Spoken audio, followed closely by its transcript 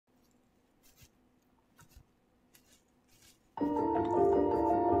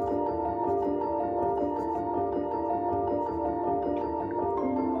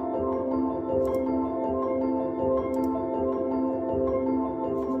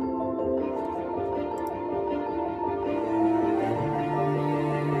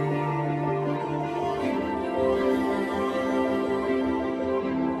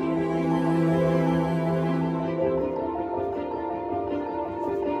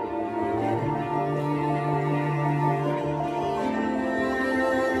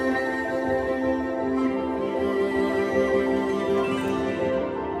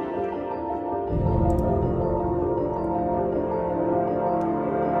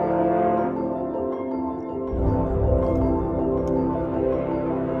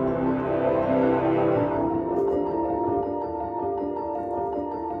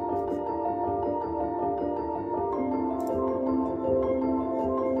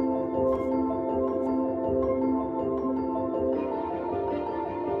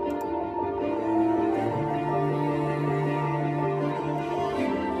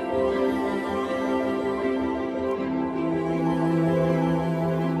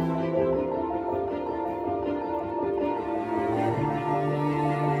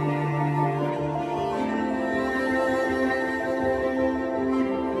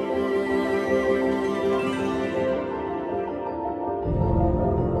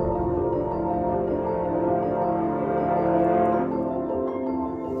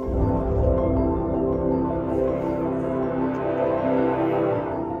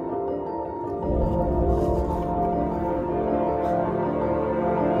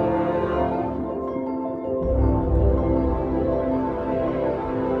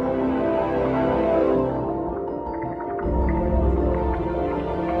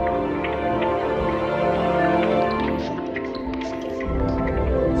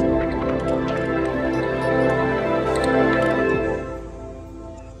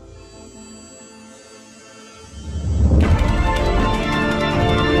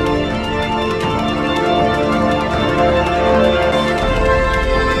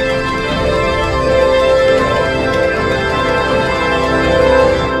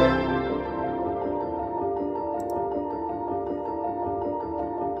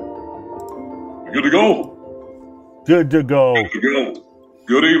Good to go. Good to go.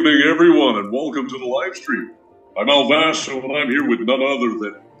 Good evening, everyone, and welcome to the live stream. I'm Al Vasso, and I'm here with none other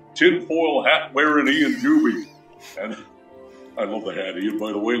than tinfoil hat-wearing Ian Juby. And I love the hat, Ian,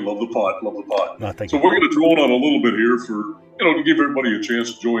 by the way. Love the pot. Love the pot. So we're going to drone on a little bit here for, to give everybody a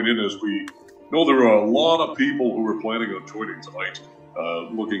chance to join in, as we know there are a lot of people who are planning on joining tonight,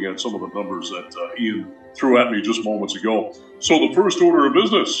 looking at some of the numbers that Ian threw at me just moments ago. So the first order of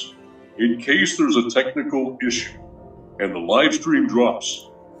business, in case there's a technical issue and the live stream drops,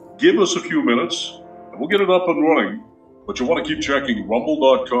 give us a few minutes and we'll get it up and running. But you want to keep checking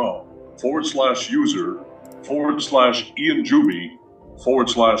rumble.com/user/Ian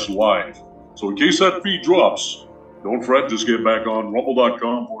Juby/live. So in case that feed drops, don't fret, just get back on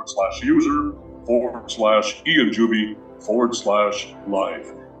rumble.com/user/Ian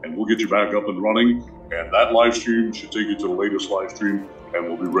Juby/live. And we'll get you back up and running. And that live stream should take you to the latest live stream, and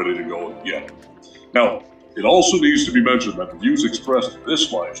we'll be ready to go again. Now, it also needs to be mentioned that the views expressed in this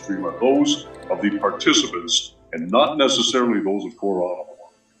live stream are those of the participants and not necessarily those of Core Ottawa.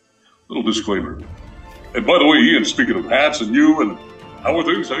 Little disclaimer. And by the way, Ian, speaking of hats and you, and how are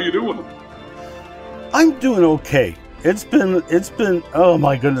things? How you doing? I'm doing okay. It's been, oh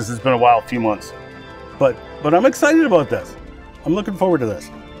my goodness, it's been a while, a few months. But I'm excited about this. I'm looking forward to this.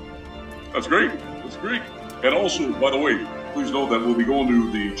 That's great. That's great. And also, by the way, please note that we'll be going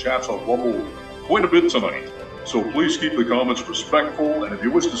to the chats on Rumble quite a bit tonight. So please keep the comments respectful. And if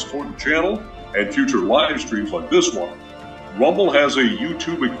you wish to support the channel and future live streams like this one, Rumble has a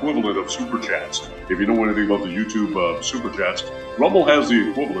YouTube equivalent of Super Chats. If you know anything about the YouTube Super Chats, Rumble has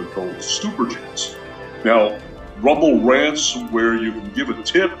the equivalent called Super Chats. Now, Rumble Rants, where you can give a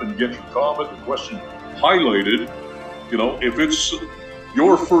tip and get your comment and question highlighted. If it's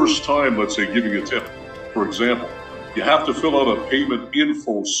your first time, let's say, giving a tip, for example, you have to fill out a payment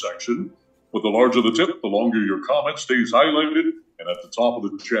info section. But the larger the tip, the longer your comment stays highlighted and at the top of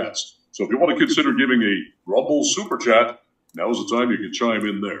the chats. So if you want to consider giving a Rumble Super Chat, now's the time you can chime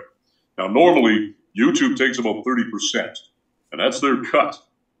in there. Now, normally, YouTube takes about 30%, and that's their cut.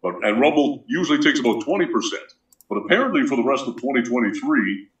 And Rumble usually takes about 20%. But apparently for the rest of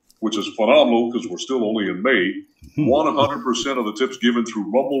 2023, which is phenomenal because we're still only in May, 100% of the tips given through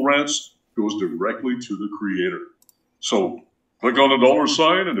Rumble Rants goes directly to the creator. So click on the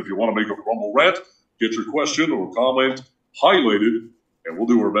 $sign, and if you want to make a Rumble Rant, get your question or comment highlighted, and we'll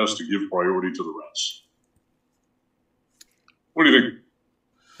do our best to give priority to the rants. What do you think?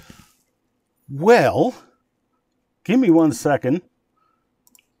 Well, give me 1 second.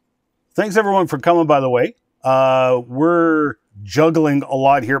 Thanks, everyone, for coming, by the way. We're juggling a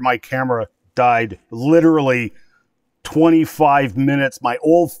lot here. My camera died literally 25 minutes. My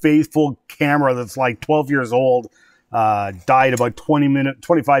old faithful camera that's like 12 years old died about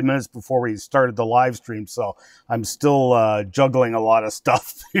 25 minutes before we started the live stream. So I'm still juggling a lot of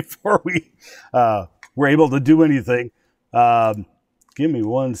stuff before we were able to do anything. Give me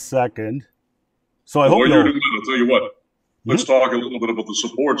 1 second. So I hope you're doing that, I'll tell you what. Let's talk a little bit about the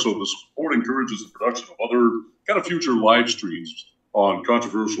support. So the support encourages the production of other kind of future live streams on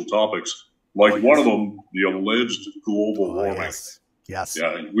controversial topics, like one of them, the alleged global warming. Yes.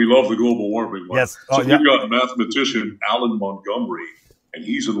 Yeah, we love the global warming one. Yes. So we've got mathematician Alan Montgomery, and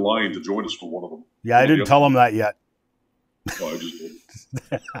he's in line to join us for one of them. Yeah, I didn't tell him that yet. Oh, I just did.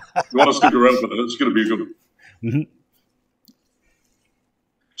 You want to stick around for that? It's going to be a good one. Mm-hmm.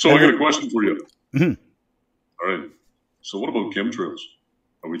 So I got a question for you. Mm-hmm. All right. So what about chemtrails?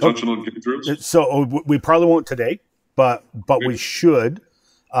 Are we touching on chemtrails? So we probably won't today, but we should.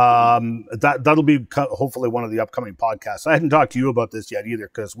 That'll be hopefully one of the upcoming podcasts. I hadn't talked to you about this yet either,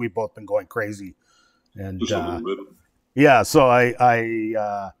 because we've both been going crazy. And just a little bit. Yeah, so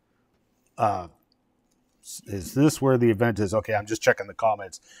I is this where the event is? Okay, I'm just checking the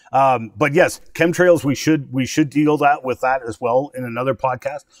comments. But yes, chemtrails, we should deal with that as well in another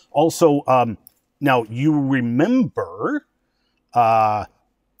podcast. Also, now you remember our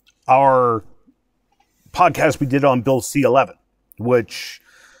podcast we did on Bill C-11, which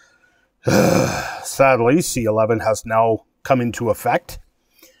sadly C-11 has now come into effect.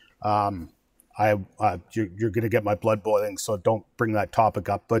 You're going to get my blood boiling, so don't bring that topic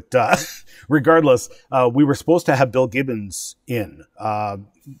up. But regardless, we were supposed to have Bill Gibbons in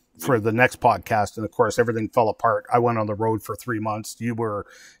for the next podcast, and of course, everything fell apart. I went on the road for 3 months.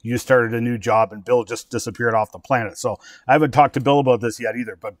 You started a new job, and Bill just disappeared off the planet. So I haven't talked to Bill about this yet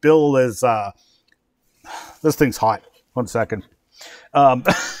either. But Bill is this thing's hot. 1 second.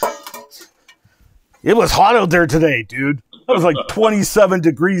 It was hot out there today, dude. It was like 27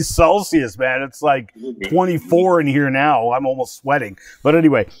 degrees Celsius, man. It's like 24 in here now. I'm almost sweating. But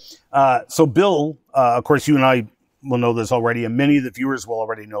anyway, so Bill, of course, you and I will know this already, and many of the viewers will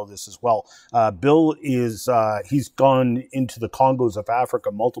already know this as well. Bill is, he's gone into the Congos of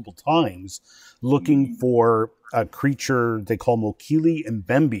Africa multiple times looking for a creature they call Mokili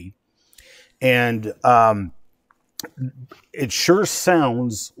Mbembe. And it sure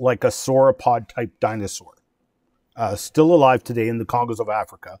sounds like a sauropod-type dinosaur. Still alive today in the Congos of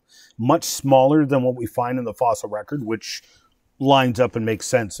Africa. Much smaller than what we find in the fossil record, which lines up and makes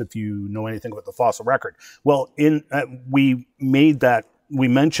sense if you know anything about the fossil record. Well, we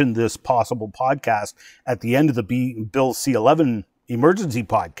mentioned this possible podcast at the end of the Bill C-11 emergency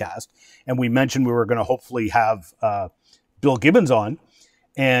podcast, and we mentioned we were going to hopefully have Bill Gibbons on.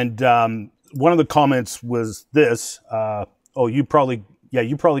 And one of the comments was this. You probably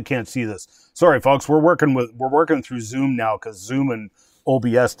can't see this. Sorry, folks. We're working through Zoom now because Zoom and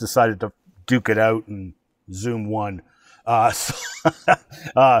OBS decided to duke it out, and Zoom won. Let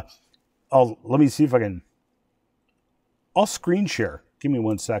me see if I can. I'll screen share. Give me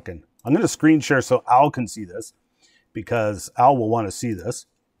 1 second. I'm going to screen share so Al can see this, because Al will want to see this.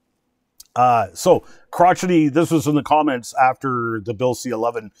 So crotchety, this was in the comments after the Bill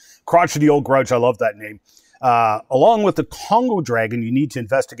C-11. Crotchety Old Grouch, I love that name. Along with the Congo dragon, you need to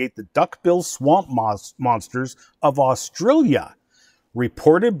investigate the duckbill swamp monsters of Australia,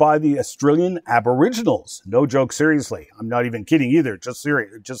 reported by the Australian Aboriginals. No joke, seriously. I'm not even kidding either. Just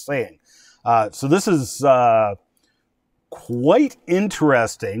saying. So this is quite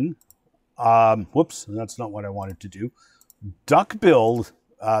interesting. Whoops, that's not what I wanted to do. Duckbill.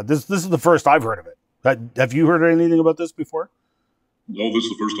 This is the first I've heard of it. Have you heard anything about this before? No, this is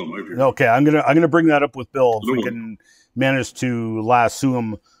the first time I've heard. Okay, I'm gonna bring that up with Bill if we can manage to lasso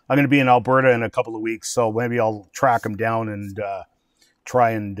him. I'm gonna be in Alberta in a couple of weeks, so maybe I'll track him down and try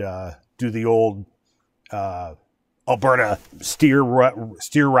and do the old Alberta steer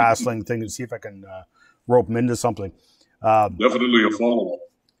wrestling thing and see if I can rope him into something. Definitely a follow-up.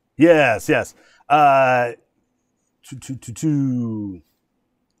 Yes.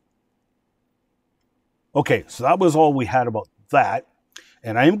 Okay, so that was all we had about that.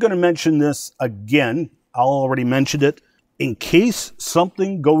 And I am going to mention this again. I'll already mentioned it. In case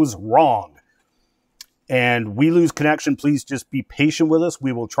something goes wrong and we lose connection, please just be patient with us.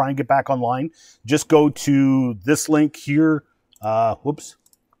 We will try and get back online. Just go to this link here. Go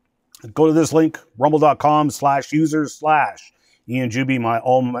to this link, rumble.com/user/Ian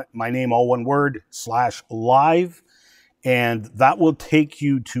Juby, my name, all one word, /live. And that will take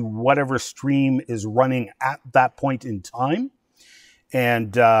you to whatever stream is running at that point in time.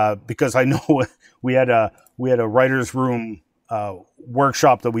 And because I know we had a writer's room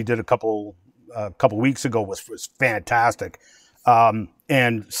workshop that we did a couple weeks ago was fantastic.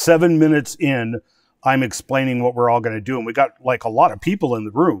 And 7 minutes in, I'm explaining what we're all going to do, and we got like a lot of people in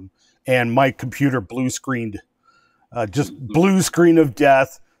the room, and my computer blue screen of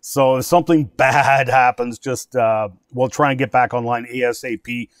death. So if something bad happens, just we'll try and get back online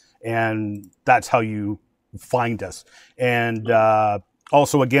ASAP, and that's how you find us. And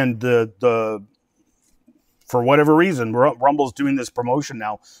also, again, the for whatever reason, Rumble's doing this promotion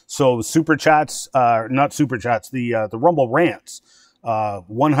now. So super chats, not super chats, the Rumble rants,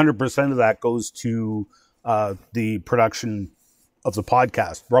 100% of that goes to the production of the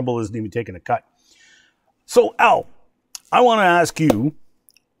podcast. Rumble isn't even taking a cut. So Al, I want to ask you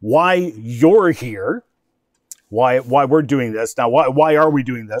why you're here, why we're doing this. Now, why are we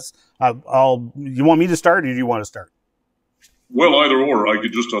doing this? You want me to start, or do you want to start? Well, either or. I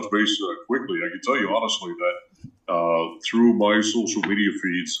could just touch base quickly. I can tell you honestly that through my social media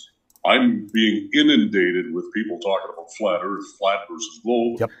feeds, I'm being inundated with people talking about flat Earth, flat versus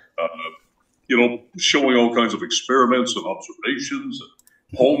globe. Yep. Showing all kinds of experiments and observations, and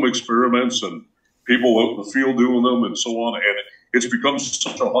home experiments, and people out in the field doing them, and so on. And it's become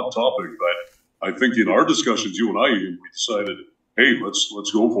such a hot topic that I think in our discussions, you and I, we decided, hey, let's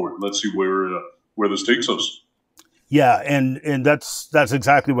go for it. Let's see where this takes us. Yeah, and that's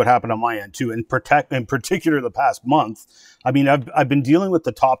exactly what happened on my end too. In particular, the past month, I mean, I've been dealing with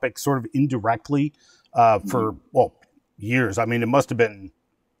the topic sort of indirectly for years. I mean, it must have been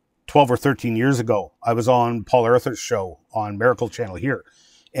 12 or 13 years ago. I was on Paul Arthur's show on Miracle Channel here,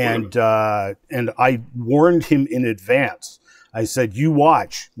 and I warned him in advance. I said, you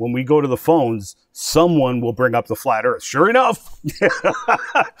watch, when we go to the phones, someone will bring up the flat Earth. Sure enough,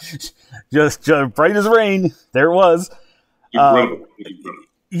 just bright as rain, there it was. Incredible.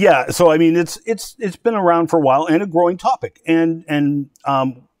 Yeah, so I mean, it's been around for a while and a growing topic. And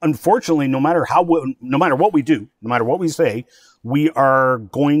unfortunately, no matter what we do, no matter what we say, we are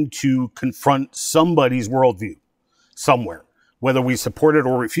going to confront somebody's worldview somewhere, whether we support it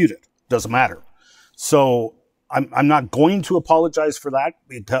or refute it. Doesn't matter. So I'm not going to apologize for that.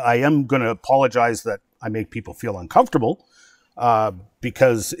 I am going to apologize that I make people feel uncomfortable,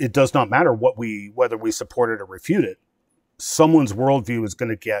 because it does not matter whether we support it or refute it. Someone's worldview is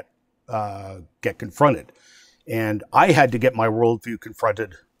going to get confronted, and I had to get my worldview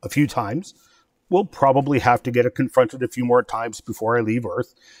confronted a few times. We'll probably have to get it confronted a few more times before I leave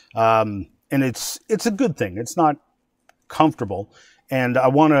Earth, and it's a good thing. It's not comfortable, and I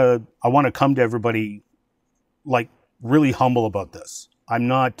want to come to everybody like really humble about this. I'm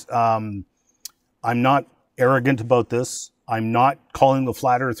not arrogant about this. I'm not calling the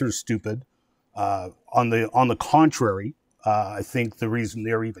flat earthers stupid. On the contrary, I think the reason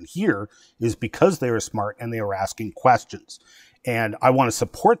they're even here is because they are smart and they are asking questions, and I want to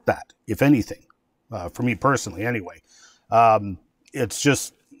support that, if anything, for me personally. Anyway, it's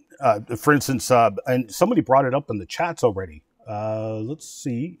just, for instance, and somebody brought it up in the chats already. Let's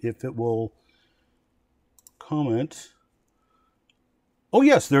see if it will comment. Oh,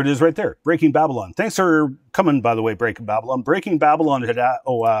 yes, there it is right there. Breaking Babylon. Thanks for coming, by the way, Breaking Babylon. Breaking Babylon had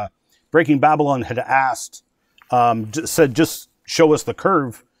asked, said, just show us the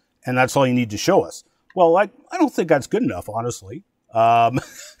curve, and that's all you need to show us. Well, I don't think that's good enough, honestly.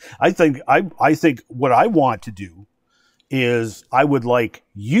 I think what I want to do is I would like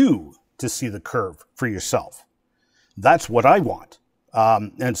you to see the curve for yourself. That's what I want.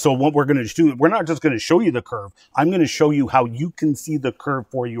 And so what we're going to do, we're not just going to show you the curve. I'm going to show you how you can see the curve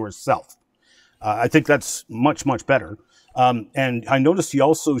for yourself. I think that's much, much better. And I noticed you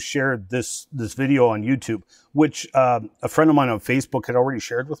also shared this video on YouTube, which a friend of mine on Facebook had already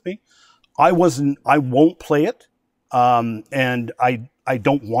shared with me. I won't play it. And I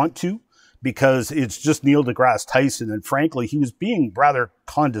don't want to, because it's just Neil deGrasse Tyson. And frankly, he was being rather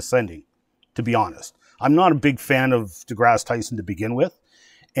condescending, to be honest. I'm not a big fan of deGrasse Tyson to begin with.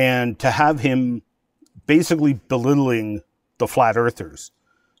 And to have him basically belittling the flat earthers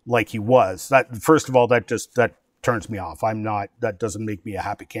like he was, that, first of all, that turns me off. That doesn't make me a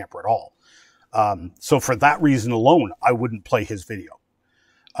happy camper at all. So for that reason alone, I wouldn't play his video.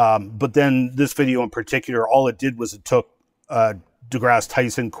 But then this video in particular, all it did was it took a deGrasse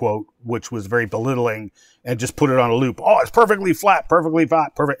Tyson quote, which was very belittling, and just put it on a loop. Oh, it's perfectly flat,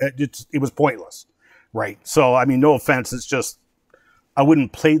 perfect. It was pointless, right? So, I mean, no offense. It's just, I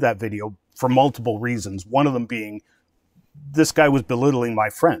wouldn't play that video for multiple reasons. One of them being, this guy was belittling my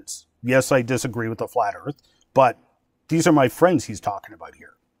friends. Yes, I disagree with the flat earth, but these are my friends he's talking about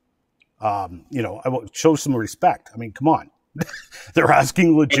here. You know, I will show some respect. I mean, come on. They're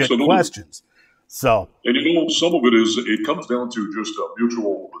asking legit questions. So, and you know, some of it comes down to just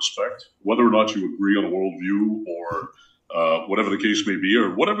mutual respect, whether or not you agree on a worldview or whatever the case may be,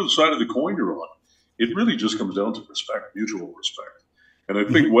 or whatever the side of the coin you're on. It really just comes down to respect, mutual respect. And I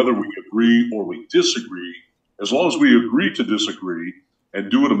think whether we agree or we disagree, as long as we agree to disagree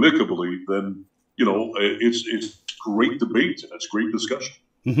and do it amicably, then, you know, it's great debate and it's great discussion.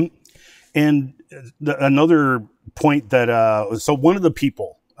 Mm-hmm. And another point that, so one of the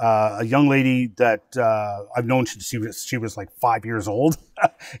people, a young lady that I've known since she was like 5 years old,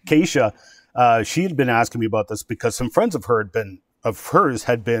 Keisha, she had been asking me about this because some friends of hers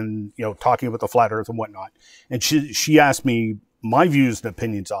had been, you know, talking about the flat earth and whatnot. And she asked me my views and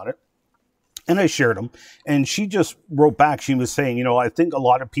opinions on it. And I shared them. And she just wrote back. She was saying, you know, I think a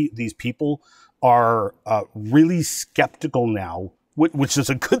lot of these people are really skeptical now, which is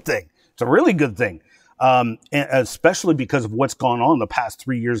a good thing. It's a really good thing. And especially because of what's gone on the past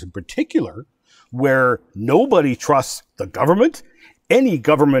 3 years in particular, where nobody trusts the government, any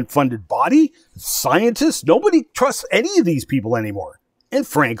government-funded body, scientists. Nobody trusts any of these people anymore. And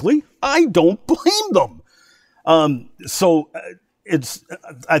frankly, I don't blame them.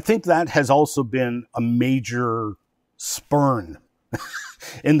 I think that has also been a major spurn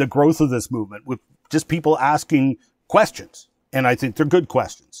in the growth of this movement, with just people asking questions. And I think they're good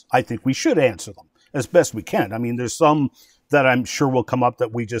questions. I think we should answer them as best we can. I mean, there's some that I'm sure will come up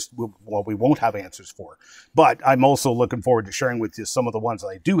that we won't have answers for. But I'm also looking forward to sharing with you some of the ones that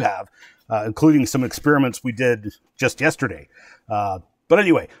I do have, including some experiments we did just yesterday. But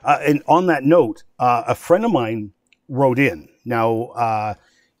anyway, and on that note, a friend of mine wrote in. Now,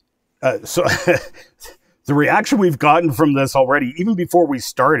 so the reaction we've gotten from this already, even before we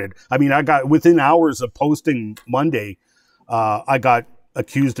started, I mean, I got, within hours of posting Monday, I got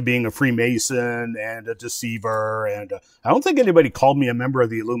accused of being a Freemason and a deceiver, and I don't think anybody called me a member of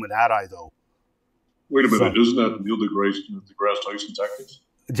the Illuminati, though. Wait a minute, isn't that Neil deGrasse Tyson tactics?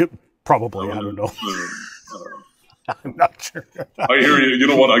 Probably, I don't know. I'm not sure. I hear you. You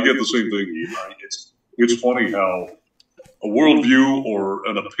know what? I get the same thing. It's funny how a worldview or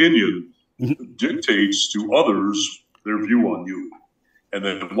an opinion dictates to others their view on you. And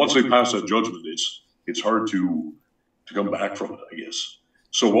then once they pass that judgment, it's hard to come back from it, I guess.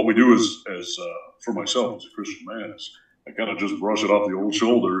 So what we do is, for myself as a Christian man, is I kind of just brush it off the old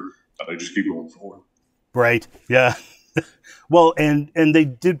shoulder and I just keep going forward. Right. Yeah. Well, and they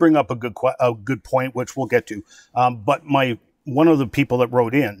did bring up a good point, which we'll get to. But one of the people that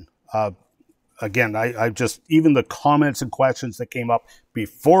wrote in, again, I just, even the comments and questions that came up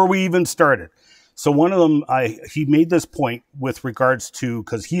before we even started. So one of them, he made this point with regards to,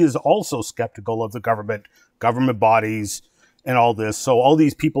 because he is also skeptical of the government bodies and all this. So all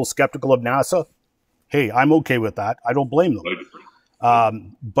these people skeptical of NASA, hey, I'm okay with that. I don't blame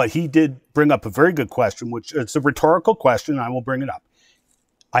them. But he did bring up a very good question, which it's a rhetorical question. I will bring it up.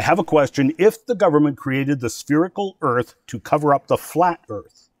 I have a question. If the government created the spherical Earth to cover up the flat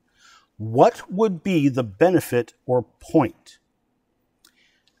Earth, what would be the benefit or point?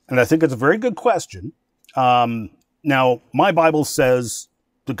 And I think it's a very good question. Now, my Bible says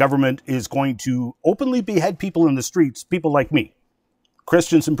the government is going to openly behead people in the streets, people like me,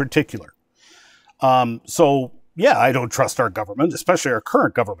 Christians in particular. So, yeah, I don't trust our government, especially our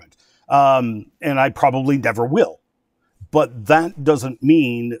current government. And I probably never will. But that doesn't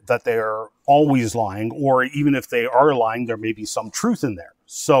mean that they're always lying, or even if they are lying, there may be some truth in there.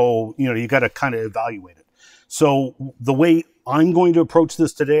 So, you got to kind of evaluate it. So the way I'm going to approach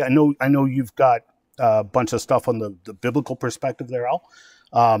this today, I know you've got a bunch of stuff on the biblical perspective there, Al.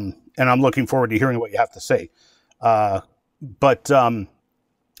 And I'm looking forward to hearing what you have to say. But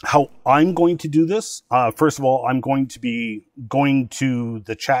how I'm going to do this, first of all, I'm going to be going to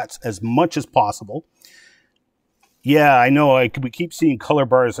the chats as much as possible. Yeah, I know. We keep seeing color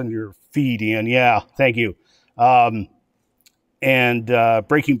bars on your feed, Ian. Yeah, thank you. And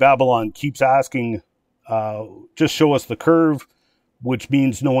Breaking Babylon keeps asking, just show us the curve, which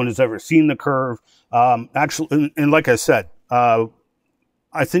means no one has ever seen the curve. Actually, and like I said, I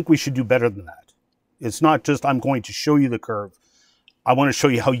think we should do better than that. It's not just I'm going to show you the curve. I want to show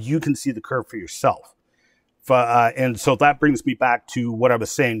you how you can see the curve for yourself. And so that brings me back to what I was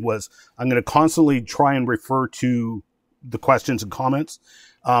saying was I'm going to constantly try and refer to the questions and comments.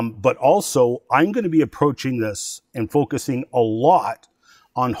 But also I'm going to be approaching this and focusing a lot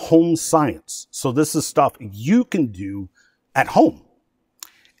on home science. So this is stuff you can do at home.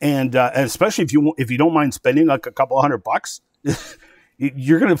 And especially if you don't mind spending like a couple $100,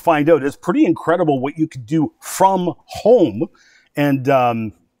 you're going to find out it's pretty incredible what you can do from home.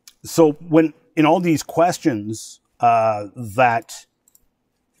 And so when in all these questions where'd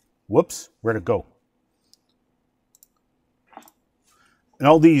it go? And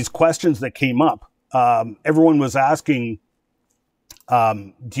all these questions that came up, everyone was asking,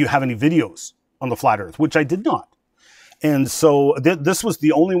 do you have any videos on the flat Earth? Which I did not. And so this was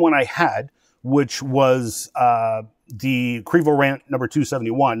the only one I had, which was the CrEvo Rant number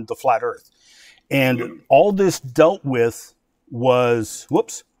 271, the flat Earth. And all this dealt with was,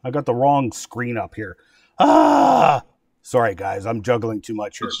 whoops, I got the wrong screen up here. Sorry, guys, I'm juggling too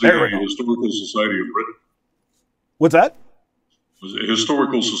much here. It's the Historical Society of Britain. What's that? The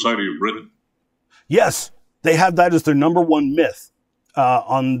Historical Society of Britain. Yes, they have that as their number one myth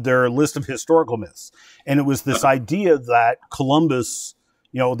on their list of historical myths. And it was this idea that Columbus,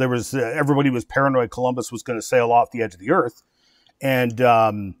 there was everybody was paranoid Columbus was going to sail off the edge of the earth.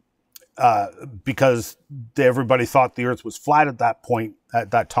 And because everybody thought the earth was flat at that point,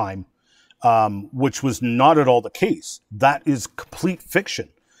 at that time, which was not at all the case. That is complete fiction.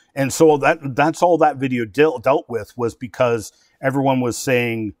 And so that's all that video dealt with, was because everyone was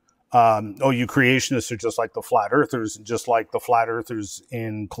saying, oh, you creationists are just like the flat earthers, and just like the flat earthers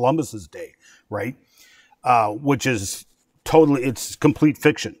in Columbus's day, right? Which is totally, it's complete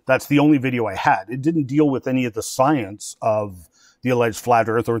fiction. That's the only video I had. It didn't deal with any of the science of the alleged flat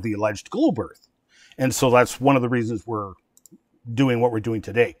earth or the alleged globe earth. And so that's one of the reasons we're doing what we're doing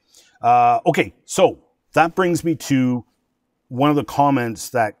today. Okay, so that brings me to one of the comments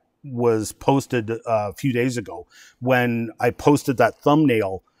that was posted a few days ago when I posted that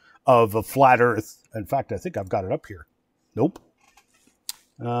thumbnail of a flat earth. In fact, I think I've got it up here. Nope.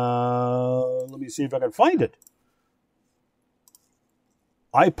 Let me see if I can find it.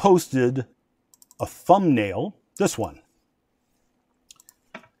 I posted a thumbnail, this one.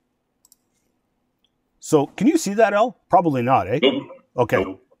 So can you see that, Al? Probably not, eh? Nope. Okay.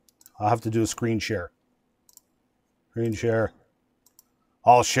 Nope. I'll have to do a screen share. Screen share.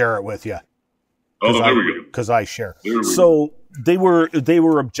 I'll share it with you. Oh, there we go. Because I share. So they were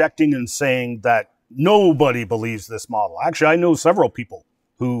objecting and saying that nobody believes this model. Actually, I know several people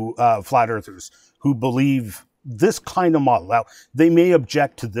who, flat earthers, who believe this kind of model. Now, they may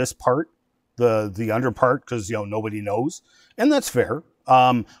object to this part, the under part, because, you know, nobody knows. And that's fair.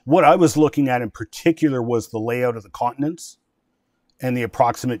 What I was looking at in particular was the layout of the continents and the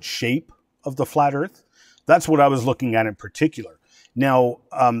approximate shape of the flat Earth. That's what I was looking at in particular. Now,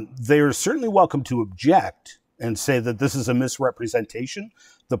 they're certainly welcome to object and say that this is a misrepresentation.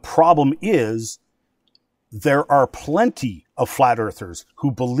 The problem is there are plenty of flat earthers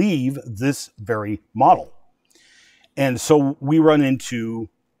who believe this very model. And so we run into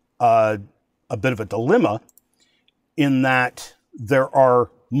a bit of a dilemma in that there are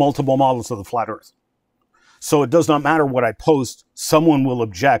multiple models of the flat Earth. So it does not matter what I post, someone will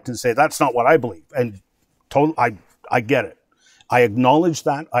object and say, that's not what I believe. And I get it. I acknowledge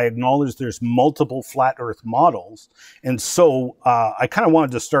that. I acknowledge there's multiple flat Earth models. And so I kind of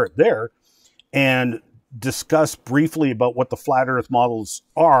wanted to start there and discuss briefly about what the flat Earth models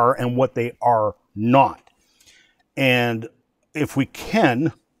are and what they are not. And if we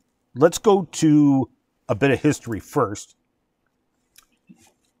can, let's go to a bit of history first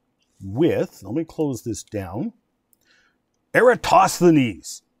with, let me close this down,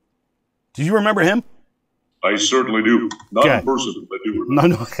 Eratosthenes. Do you remember him? I certainly do. Not in person, but I do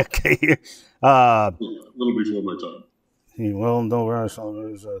remember. No, okay. A little before my time. Well, no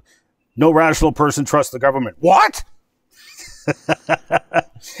rational person trusts the government. What?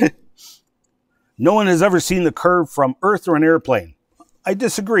 No one has ever seen the curve from Earth or an airplane. I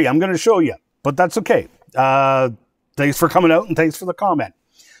disagree. I'm going to show you, but that's okay. Thanks for coming out and thanks for the comment.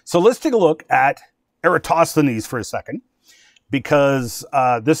 So let's take a look at Eratosthenes for a second, because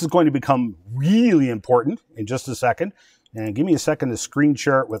this is going to become really important in just a second. And give me a second to screen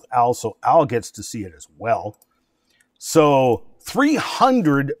share it with Al so Al gets to see it as well. So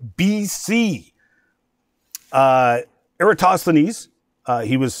 300 BC, Eratosthenes,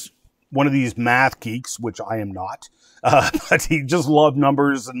 he was one of these math geeks, which I am not, but he just loved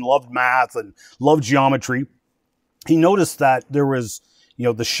numbers and loved math and loved geometry. He noticed that there was, you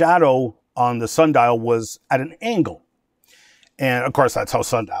know, the shadow on the sundial was at an angle. And of course, that's how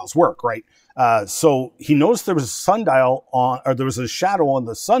sundials work, right? So he noticed there was a sundial on, or there was a shadow on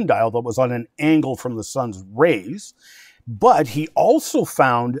the sundial that was on an angle from the sun's rays. But he also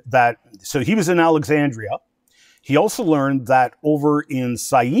found that, so he was in Alexandria. He also learned that over in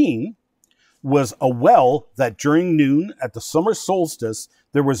Syene was a well that during noon at the summer solstice,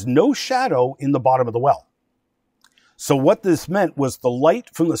 there was no shadow in the bottom of the well. So what this meant was the light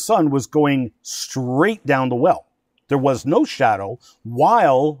from the sun was going straight down the well. There was no shadow,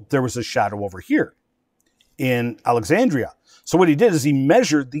 while there was a shadow over here in Alexandria. So what he did is he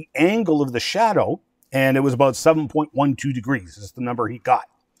measured the angle of the shadow, and it was about 7.12 degrees is the number he got.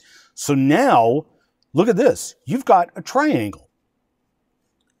 So now, look at this. You've got a triangle.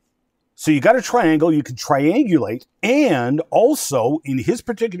 So you got a triangle, you can triangulate, and also in his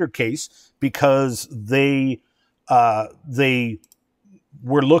particular case, because they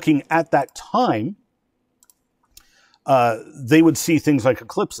were looking at that time, they would see things like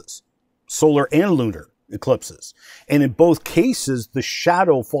eclipses, solar and lunar eclipses. And in both cases, the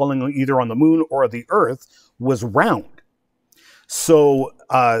shadow falling either on the moon or the Earth was round. So,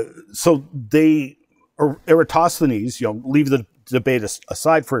 Eratosthenes, you know, leave the debate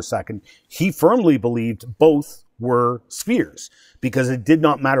aside for a second, he firmly believed both were spheres because it did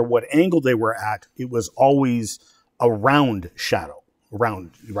not matter what angle they were at. It was always a round shadow,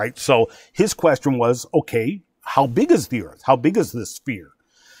 round, right? So his question was, okay, how big is the Earth? How big is this sphere?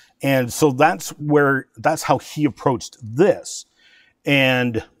 And so that's how he approached this.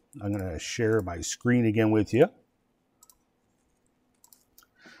 And I'm going to share my screen again with you.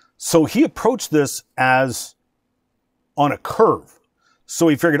 So he approached this as on a curve. So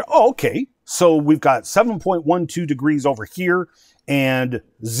he figured, oh, okay, so we've got 7.12 degrees over here and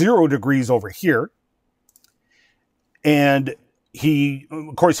 0 degrees over here. And he,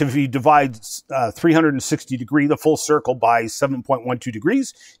 of course, if he divides 360 degree, the full circle, by 7.12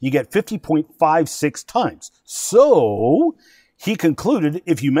 degrees, you get 50.56 times. So he concluded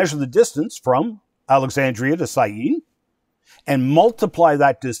if you measure the distance from Alexandria to Syene and multiply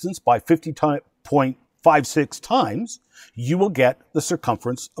that distance by 50.56 times, you will get the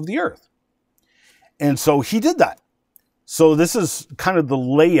circumference of the Earth. And so he did that. So this is kind of the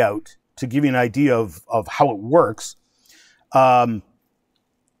layout to give you an idea of how it works. The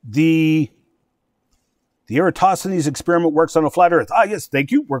Eratosthenes experiment works on a flat Earth. Ah, yes,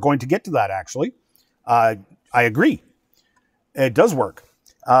 thank you. We're going to get to that, actually. I agree. It does work.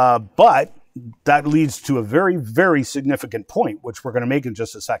 But that leads to a very, very significant point, which we're going to make in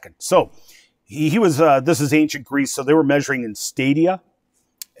just a second. So he was, this is ancient Greece, so they were measuring in stadia.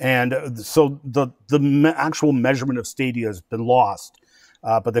 And so the actual measurement of stadia has been lost.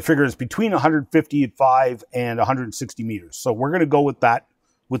 but they figure it's between 155 and 160 meters. So we're going to go with that,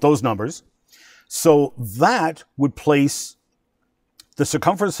 with those numbers. So that would place the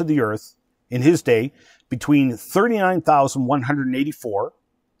circumference of the Earth in his day between 39,184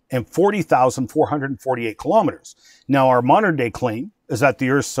 and 40,448 kilometers. Now, our modern day claim is that the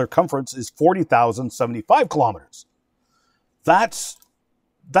Earth's circumference is 40,075 kilometers. That's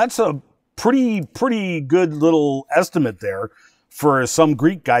a pretty good little estimate there for some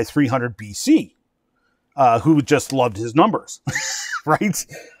Greek guy 300 BC who just loved his numbers, right?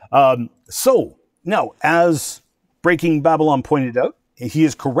 So now, as Breaking Babylon pointed out, he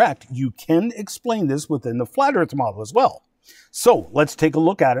is correct. You can explain this within the flat Earth model as well. So let's take a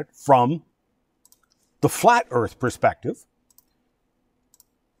look at it from the flat Earth perspective,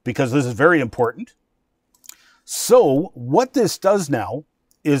 because this is very important. So what this does now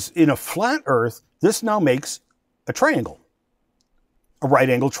is, in a flat Earth, this now makes a triangle, a right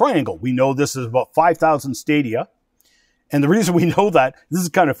angle triangle. We know this is about 5,000 stadia. And the reason we know that, this is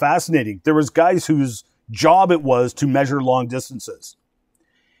kind of fascinating. There was guys whose job it was to measure long distances.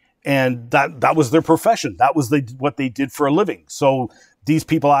 And that was their profession. That was what they did for a living. So these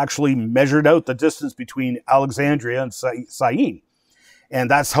people actually measured out the distance between Alexandria and Syene.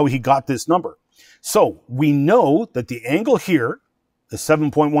 And that's how he got this number. So we know that the angle here is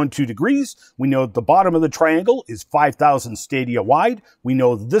 7.12 degrees. We know the bottom of the triangle is 5,000 stadia wide. We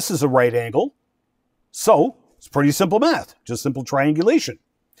know this is a right angle. So it's pretty simple math, just simple triangulation.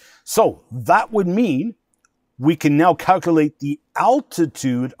 So that would mean we can now calculate the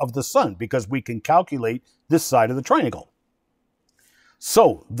altitude of the sun, because we can calculate this side of the triangle.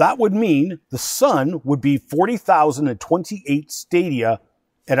 So that would mean the sun would be 40,028 stadia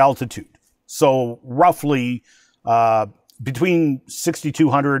at altitude. So roughly between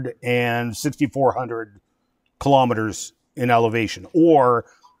 6,200 and 6,400 kilometers in elevation, or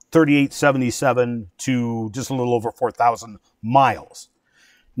 3,877 to just a little over 4,000 miles.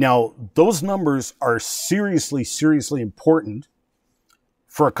 Now, those numbers are seriously important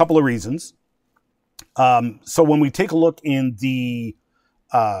for a couple of reasons. So when we take a look in the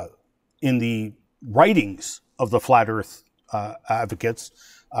writings of the flat Earth advocates,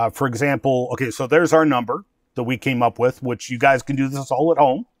 for example, okay, so there's our number that we came up with, which you guys can do this all at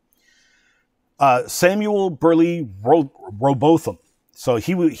home. Samuel Birley Rowbotham. So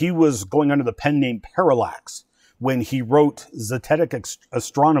he was going under the pen name Parallax when he wrote Zetetic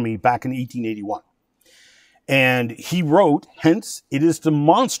Astronomy back in 1881. And he wrote, hence, it is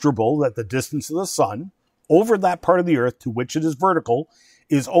demonstrable that the distance of the sun over that part of the Earth to which it is vertical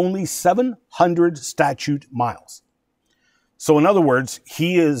is only 700 statute miles. So in other words,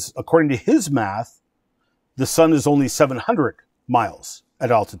 he is, according to his math, the sun is only 700 miles at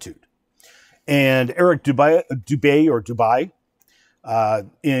altitude. And Eric Dubay,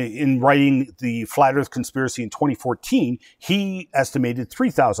 in writing the Flat Earth Conspiracy in 2014, he estimated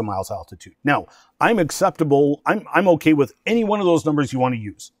 3,000 miles altitude. Now, I'm okay with any one of those numbers you want to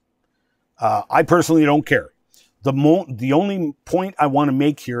use. I personally don't care. The only point I want to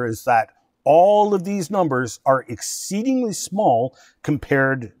make here is that all of these numbers are exceedingly small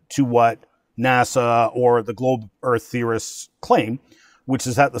compared to what NASA or the globe Earth theorists claim, which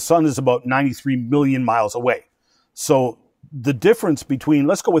is that the sun is about 93 million miles away. So the difference between,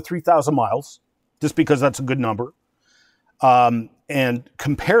 let's go with 3,000 miles, just because that's a good number, and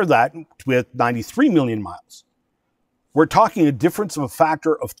compare that with 93 million miles. We're talking a difference of a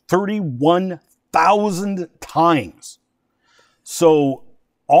factor of 31,000 times. So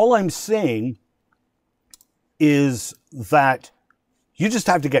all I'm saying is that you just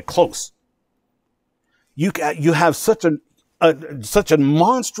have to get close. You have such a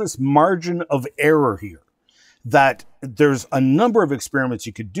monstrous margin of error here that there's a number of experiments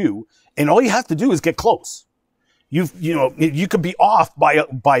you could do, and all you have to do is get close. You could be off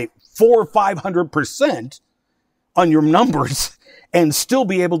by 400 or 500% on your numbers and still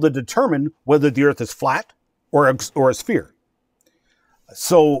be able to determine whether the Earth is flat or a sphere.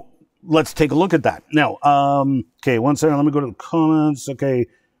 So let's take a look at that. Now, okay, one second, let me go to the comments. Okay,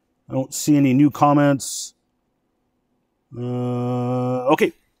 I don't see any new comments.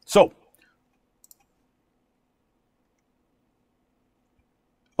 Okay, so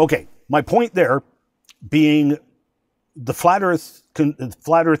okay, my point there being the flat Earth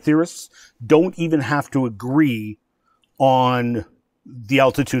theorists don't even have to agree on the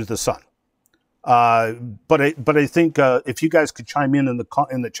altitude of the sun. But I think if you guys could chime in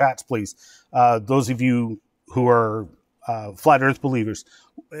the chats, please, those of you who are flat Earth believers,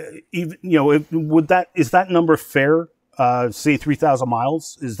 is that number fair? Say 3,000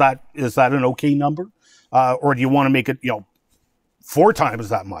 miles. Is that an okay number, or do you want to make it 4 times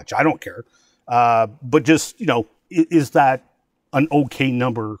that much. I don't care. But just, you know, is that an okay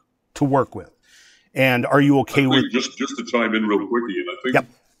number to work with? And are you okay with... Just to chime in real quickly, and I think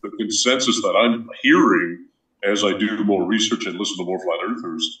the consensus that I'm hearing as I do more research and listen to more flat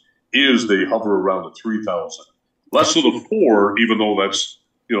earthers is they hover around the 3,000. Less than the 4, even though that's,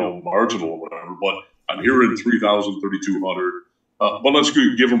 you know, marginal or whatever, but I'm hearing 3,000, 3,200. But let's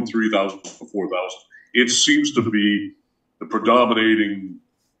give them 3,000 to 4,000. It seems to be the predominating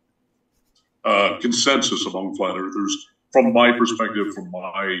consensus among flat earthers from my perspective, from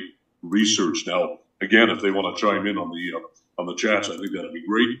my research. Now, again, if they want to chime in on the chats, I think that'd be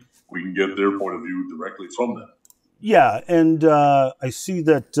great. We can get their point of view directly from them. Yeah, and I see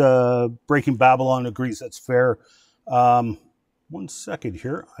that Breaking Babylon agrees that's fair. 1 second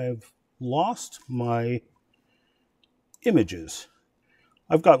here. I've lost my images.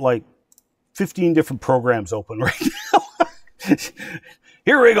 I've got like 15 different programs open right now.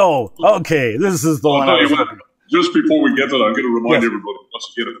 Here we go. Okay, this is the one. Just before we get to that, I'm going to remind everybody,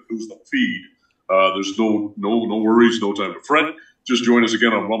 once again, if it goes the feed, there's no worries, no time to fret. Just join us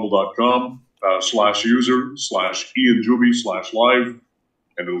again on rumble.com /user/Ian Juby /live,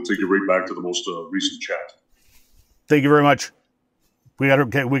 and it'll take you right back to the most recent chat. Thank you very much. We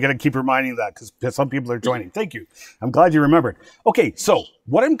got to keep reminding that because some people are joining. Thank you. I'm glad you remembered. Okay, so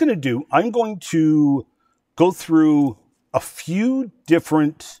what I'm going to do, I'm going to go through a few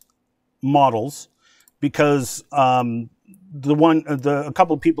different models because a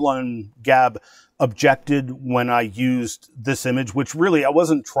couple of people on Gab objected when I used this image, which really I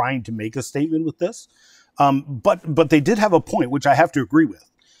wasn't trying to make a statement with this, but they did have a point which I have to agree with.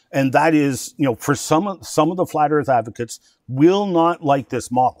 And that is, you know, for some of the flat earth advocates will not like this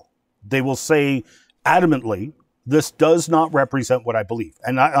model. They will say adamantly, this does not represent what I believe.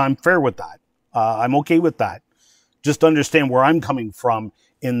 And I'm fair with that. I'm okay with that. Just understand where I'm coming from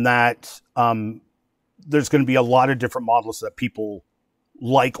in that there's going to be a lot of different models that people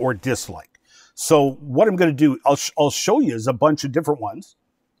like or dislike. So what I'm going to do, I'll show you is a bunch of different ones,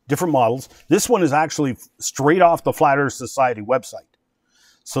 different models. This one is actually straight off the Flat Earth Society website.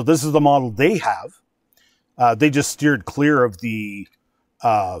 So this is the model they have. They just steered clear of the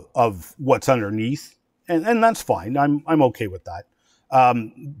of what's underneath, and that's fine. I'm okay with that.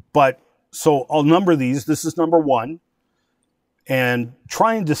 But so I'll number these. This is number 1, and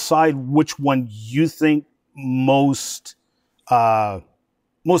try and decide which one you think most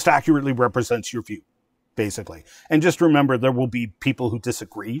accurately represents your view, basically. And just remember, there will be people who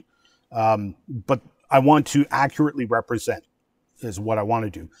disagree, but I want to accurately represent is what I want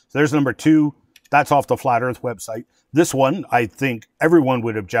to do. So there's number 2. That's off the Flat Earth website. This one, I think everyone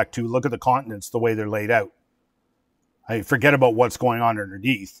would object to. Look at the continents, the way they're laid out. I forget about what's going on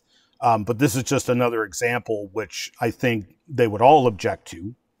underneath. But this is just another example, which I think they would all object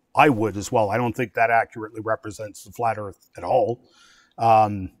to. I would as well. I don't think that accurately represents the flat Earth at all.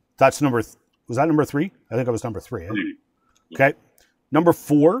 That's was that number 3? I think it was number 3. Eh? Okay. Number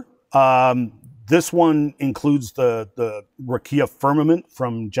 4, this one includes the Rakia firmament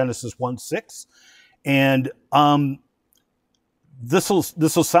from Genesis 1:6. And this will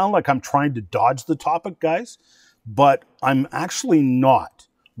sound like I'm trying to dodge the topic, guys, but I'm actually not.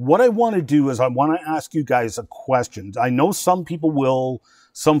 What I want to do is I want to ask you guys a question. I know some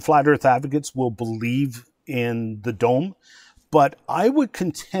flat earth advocates will believe in the dome, but I would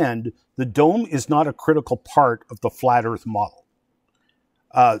contend the dome is not a critical part of the flat earth model.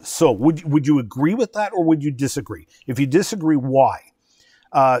 So would you agree with that, or would you disagree? If you disagree, why?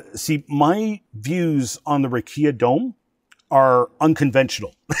 See, my views on the Rakia dome are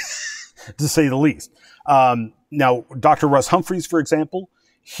unconventional, to say the least. Now, Dr. Russ Humphreys, for example,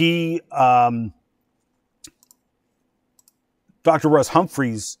 Dr. Russ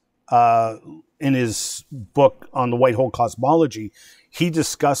Humphreys, in his book on the white hole cosmology, he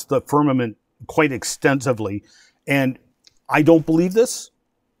discussed the firmament quite extensively. And I don't believe this,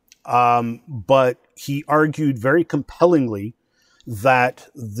 but he argued very compellingly that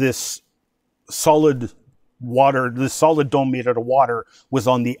this solid dome made out of water was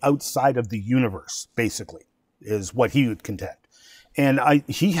on the outside of the universe, basically, is what he would contend. And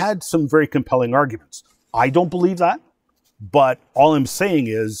he had some very compelling arguments. I don't believe that, but all I'm saying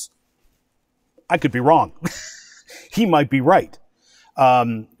is I could be wrong. He might be right.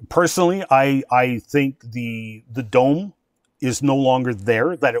 Personally, I think the dome is no longer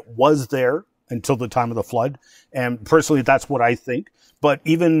there, that it was there until the time of the flood. And personally, that's what I think. But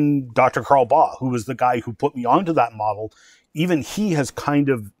even Dr. Carl Baugh, who was the guy who put me onto that model, even he has kind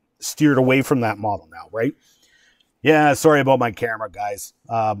of steered away from that model now, right? Yeah, sorry about my camera, guys.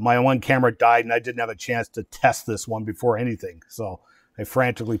 My one camera died, and I didn't have a chance to test this one before anything, so I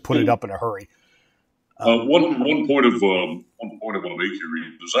frantically put it up in a hurry. One point I want to make here,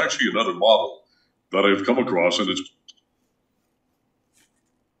 Ian, there's actually another model that I've come across, and it's...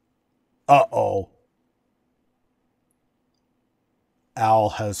 Uh-oh. Al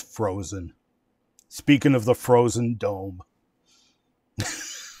has frozen. Speaking of the frozen dome.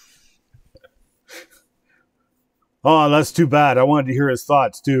 Oh, that's too bad. I wanted to hear his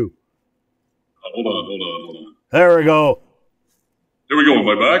thoughts, too. Hold on. There we go. There we go. Am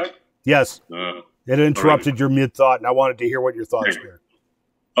I back? Yes. It interrupted your mid-thought, and I wanted to hear what your thoughts were.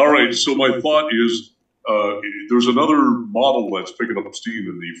 All right. So my thought is there's another model that's picking up steam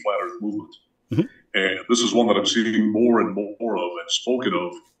in the flat Earth movement. Mm-hmm. And this is one that I'm seeing more and more of and spoken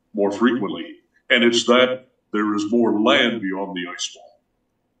of more frequently. And it's that there is more land beyond the ice wall.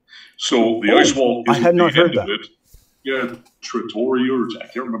 So the ice wall isn't I had not the heard end that. of it. Yeah, Trattoria, or I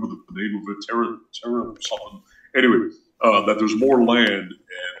can't remember the name of it, Terra something. Anyway, that there's more land and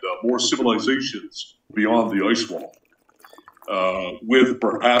more civilizations beyond the ice wall. With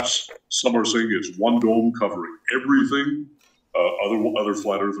perhaps some are saying it's one dome covering everything. Other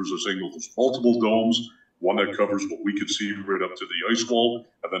flat earthers are saying there's multiple domes, one that covers what we can see right up to the ice wall,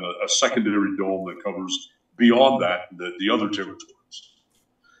 and then a secondary dome that covers beyond that the other territories.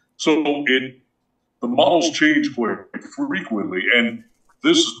 So the models change quite frequently, and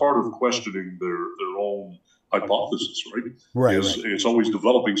this is part of questioning their own hypothesis, right? Right. It's always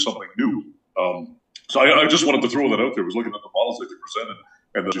developing something new. So I just wanted to throw that out there. I was looking at the models that you presented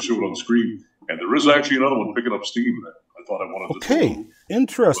and that you showed on the screen, and there is actually another one picking up steam that I thought I wanted to throw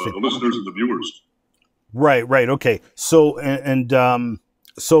interesting. The listeners and the viewers. Right. Okay. So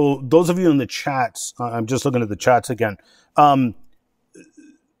so those of you in the chats, I'm just looking at the chats again.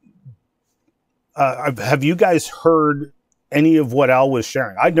 Have you guys heard any of what Al was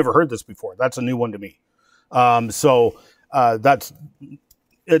sharing? I'd never heard this before. That's a new one to me. That's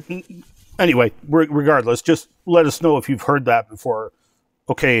it. Anyway, regardless, just let us know if you've heard that before.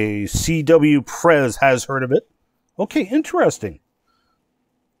 Okay, CW Prez has heard of it. Okay, interesting.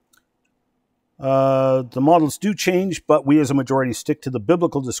 The models do change, but we as a majority stick to the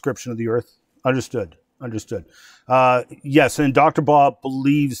biblical description of the Earth. Understood. Yes, and Dr. Bob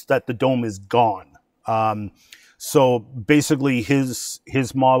believes that the dome is gone. So basically his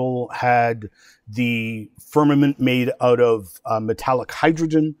model had the firmament made out of metallic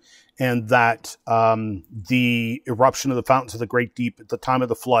hydrogen, and that the eruption of the fountains of the Great Deep at the time of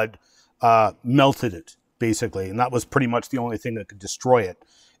the flood melted it, basically. And that was pretty much the only thing that could destroy it.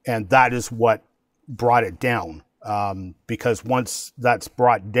 And that is what brought it down. Because once that's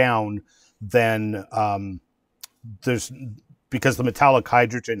brought down, then because the metallic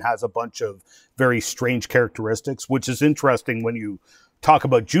hydrogen has a bunch of very strange characteristics, which is interesting when you talk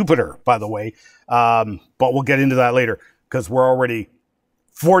about Jupiter, by the way. But we'll get into that later because we're already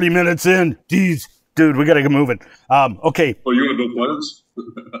 40 minutes in. Jeez, dude, we got to get moving. Okay. Oh, you want to build plans?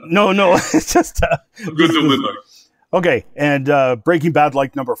 No, it's just... Good till midnight. Okay, and Breaking Bad,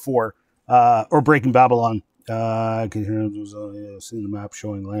 like number 4, or Breaking Babylon. I can hear seen the map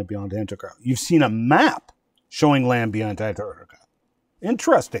showing land beyond Antarctica. You've seen a map showing land beyond Antarctica.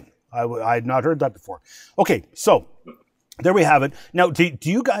 Interesting. I had not heard that before. Okay, so there we have it. Now, do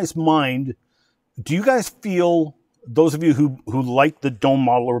you guys mind? Do you guys feel, those of you who like the dome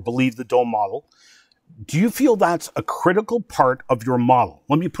model or believe the dome model, do you feel that's a critical part of your model?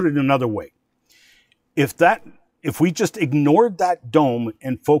 Let me put it another way. If we just ignored that dome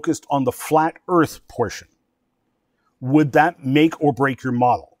and focused on the flat Earth portion, would that make or break your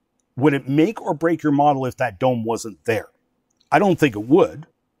model? Would it make or break your model if that dome wasn't there? I don't think it would.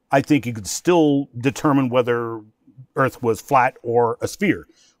 I think you could still determine whether Earth was flat or a sphere,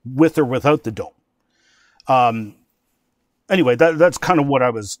 with or without the dome. Anyway, that's kind of what I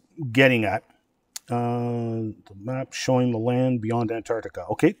was getting at. The map showing the land beyond Antarctica.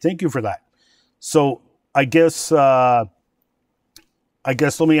 Okay, thank you for that. So I guess let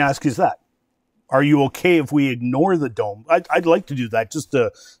me ask you that. Are you okay if we ignore the dome? I'd like to do that just to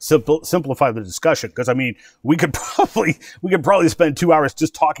simplify the discussion, because I mean we could probably spend 2 hours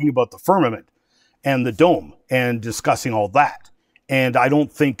just talking about the firmament and the dome and discussing all that. And I don't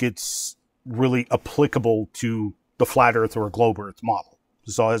think it's really applicable to the flat Earth or a globe Earth model.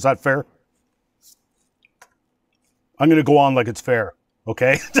 So is that fair? I'm going to go on like it's fair.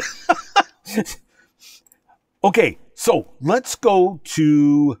 Okay. Okay. So let's go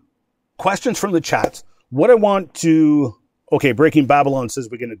to questions from the chats. What I want to... Okay, Breaking Babylon says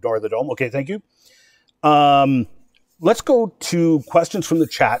we can ignore the dome. Okay, thank you. Let's go to questions from the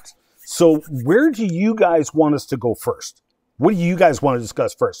chat. So where do you guys want us to go first? What do you guys want to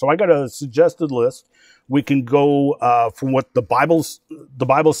discuss first? So I got a suggested list. We can go from what the Bible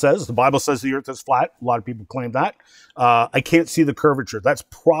says. The Bible says the earth is flat. A lot of people claim that. I can't see the curvature. That's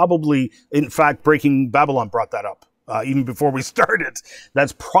probably, in fact, Breaking Babylon brought that up even before we started.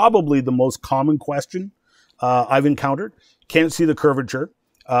 That's probably the most common question I've encountered. Can't see the curvature.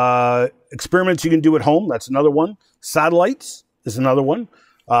 Experiments you can do at home. That's another one. Satellites is another one.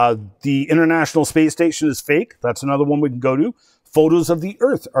 The International Space Station is fake. That's another one we can go to. Photos of the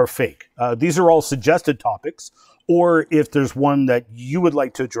Earth are fake. These are all suggested topics. Or if there's one that you would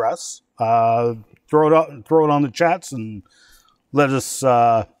like to address, throw it on the chats and let us.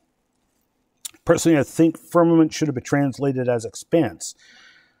 Personally, I think firmament should have been translated as expanse.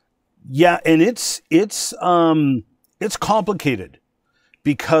 Yeah, and it's complicated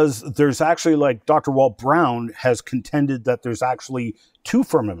because there's actually, like Dr. Walt Brown has contended that there's actually two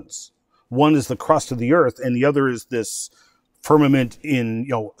firmaments. One is the crust of the Earth, and the other is this firmament in,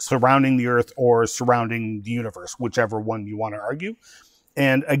 surrounding the Earth or surrounding the universe, whichever one you want to argue.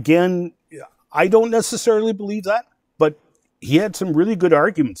 And again, I don't necessarily believe that, but he had some really good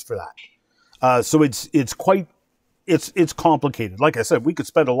arguments for that. So it's complicated. Like I said, we could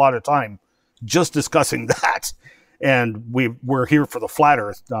spend a lot of time just discussing that, and we're here for the flat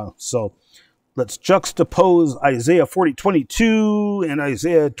Earth now. So let's juxtapose Isaiah 40:22 and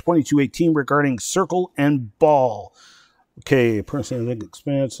Isaiah 22:18 regarding circle and ball. Okay, personally, I think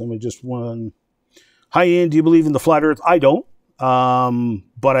expanse. Let me just one. Hi, Ian. Do you believe in the flat Earth? I don't,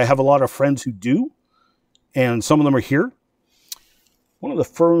 but I have a lot of friends who do, and some of them are here. One of the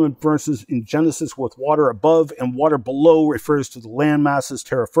firmament verses in Genesis with water above and water below refers to the land masses,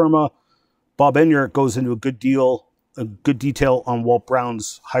 terra firma. Bob Enyart goes into a good detail on Walt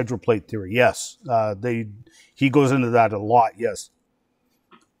Brown's hydroplate theory. Yes, he goes into that a lot. Yes.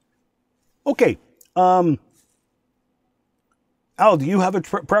 Okay. Al, do you have a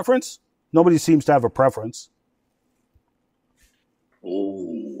preference? Nobody seems to have a preference.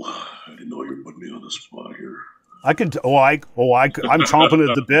 Oh, I didn't know you were putting me on the spot here. I'm chomping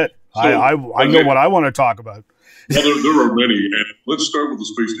at the bit. So, I know what I want to talk about. Well, there are many, and let's start with the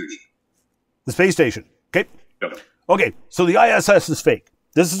space station. The space station. Okay. Yeah. Okay. So the ISS is fake.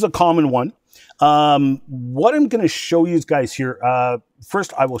 This is a common one. What I'm going to show you guys here.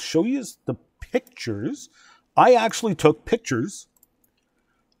 First, I will show you the pictures. I actually took pictures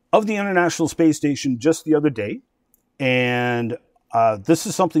of the International Space Station just the other day, and this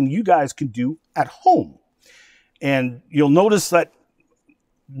is something you guys can do at home. And you'll notice that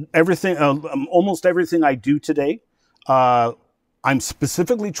almost everything I do today, I'm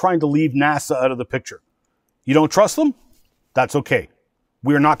specifically trying to leave NASA out of the picture. You don't trust them? That's okay.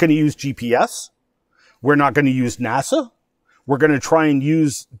 We're not going to use GPS. We're not going to use NASA. We're going to try and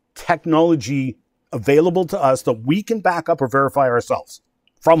use technology available to us that we can back up or verify ourselves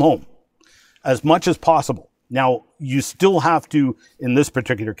from home as much as possible. Now, you still have to, in this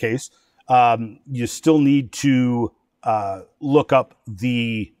particular case, you still need to look up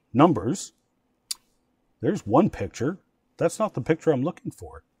the numbers. There's one picture. That's not the picture I'm looking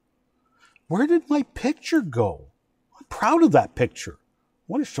for. Where did my picture go? I'm proud of that picture. I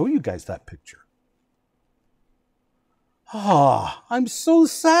want to show you guys that picture. Ah, I'm so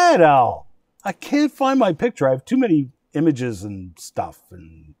sad, Al. I can't find my picture. I have too many images and stuff.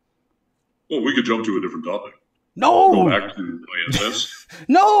 And well, we could jump to a different topic. No. Go back to ISS.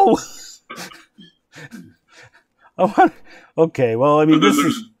 No. Okay. Well, I mean, this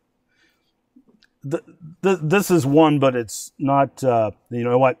is one, but it's not. You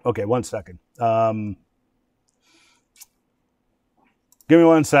know what? Okay, 1 second. Give me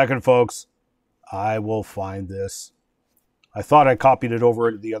 1 second, folks. I will find this. I thought I copied it over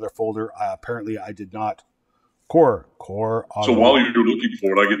into the other folder. Apparently, I did not. Core. So while you're looking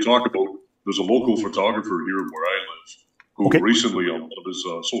for it, I can talk about. There's a local photographer here where I live who recently on one of his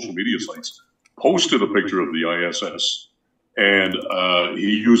social media sites posted a picture of the ISS, and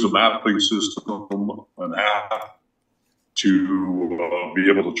he used a mapping system, an app, to be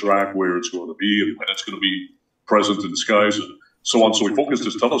able to track where it's going to be and when it's going to be present in the skies and so on. So he focused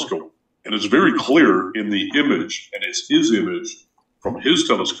his telescope, and it's very clear in the image, and it's his image from his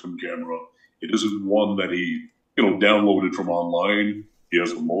telescope camera. It isn't one that he downloaded from online. He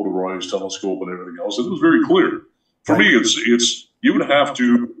has a motorized telescope and everything else. It was very clear. For me, it's you would have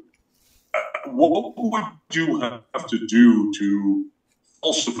to. What would you have to do to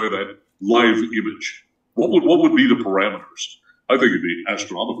falsify that live image? What would be the parameters? I think it'd be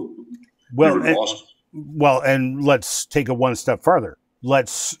astronomical. Well, and let's take it one step further.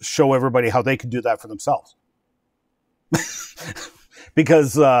 Let's show everybody how they can do that for themselves.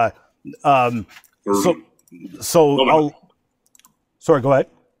 Because Sorry, go ahead.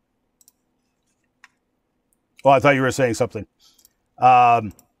 Oh, I thought you were saying something.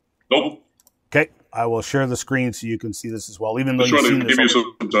 Nope. Okay, I will share the screen so you can see this as well. Even though you've seen this, give you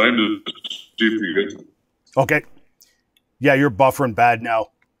some time to see if you get. Okay. Yeah, you're buffering bad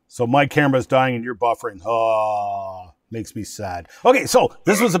now. So my camera's dying and you're buffering. Oh, makes me sad. Okay, so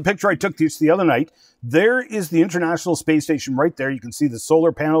this was a picture I took the other night. There is the International Space Station right there. You can see the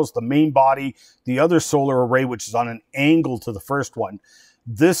solar panels, the main body, the other solar array, which is on an angle to the first one.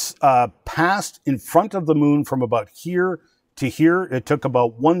 This passed in front of the moon from about here to here. It took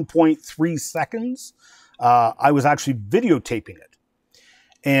about 1.3 seconds. I was actually videotaping it.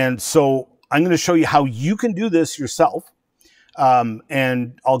 And so I'm going to show you how you can do this yourself.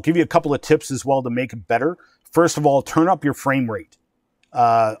 And I'll give you a couple of tips as well to make it better. First of all, turn up your frame rate.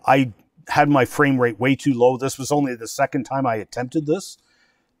 I had my frame rate way too low. This was only the second time I attempted this.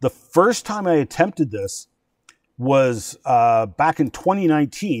 The first time I attempted this was back in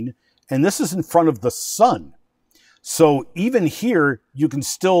 2019, and this is in front of the sun. So even here, you can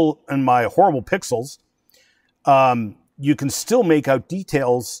still, in my horrible pixels, you can still make out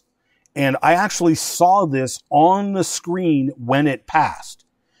details. And I actually saw this on the screen when it passed.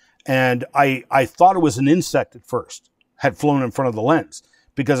 And I thought it was an insect at first, had flown in front of the lens,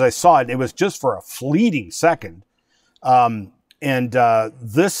 because I saw it. It was just for a fleeting second.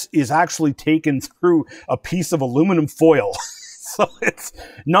 This is actually taken through a piece of aluminum foil. So it's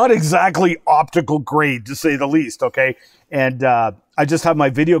not exactly optical grade, to say the least, okay? And I just have my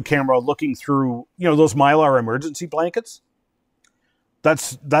video camera looking through, you know, those Mylar emergency blankets.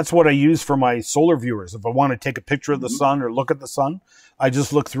 That's what I use for my solar viewers. If I want to take a picture of the sun or look at the sun, I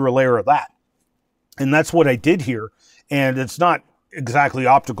just look through a layer of that. And that's what I did here. And it's not exactly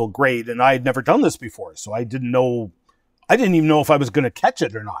optical grade, and I had never done this before, so I didn't even know if I was going to catch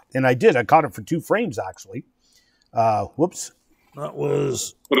it or not. And I did. I caught it for 2 frames, actually. Whoops. That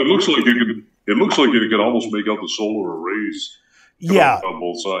was... But it looks like you can almost make out the solar arrays. Yeah. On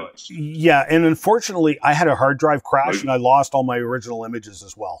both sides. Yeah, and unfortunately, I had a hard drive crash, and I lost all my original images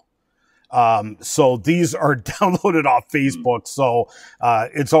as well. So these are downloaded off Facebook, so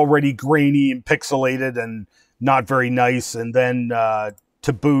it's already grainy and pixelated and not very nice. And then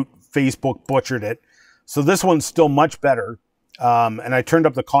to boot, Facebook butchered it. So this one's still much better. And I turned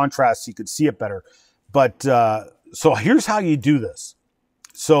up the contrast so you could see it better. But so here's how you do this.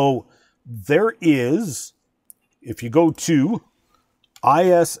 So there is, if you go to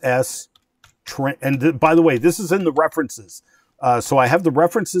ISS, and by the way, this is in the references. So I have the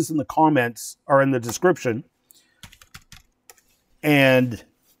references in the comments or in the description, and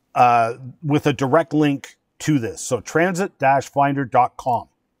with a direct link to this. So transit-finder.com.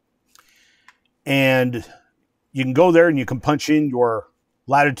 And you can go there and you can punch in your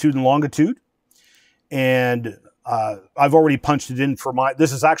latitude and longitude. And I've already punched it in for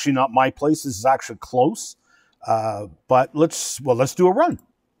this is actually not my place. This is actually close. But let's do a run.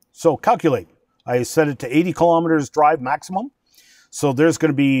 So calculate. I set it to 80 kilometers drive maximum. So there's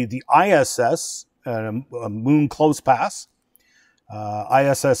going to be the ISS, a moon close pass.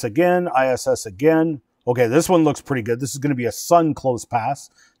 ISS again, ISS again. Okay, this one looks pretty good. This is going to be a sun close pass.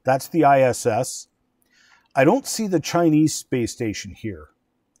 That's the ISS. I don't see the Chinese space station here.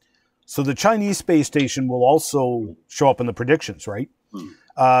 So the Chinese space station will also show up in the predictions, right?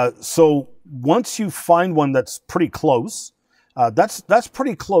 So once you find one that's pretty close, that's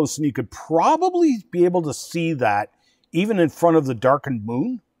pretty close, and you could probably be able to see that even in front of the darkened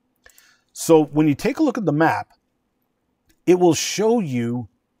moon. So when you take a look at the map, it will show you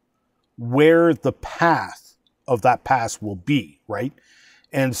where the path of that pass will be, right?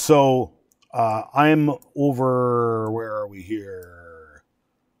 And so I'm over, where are we here?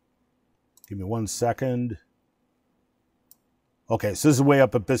 Give me 1 second. Okay, so this is way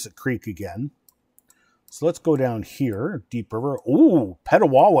up at Bissett Creek again. So let's go down here, Deep River. Ooh,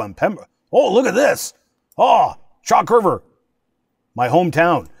 Petawawa and Pembroke. Oh, look at this. Oh, Chalk River, my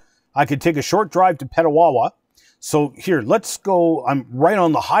hometown. I could take a short drive to Petawawa. So here, let's go. I'm right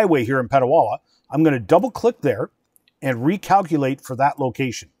on the highway here in Petawawa. I'm going to double click there and recalculate for that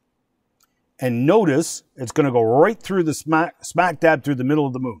location. And notice it's going to go right through the smack dab through the middle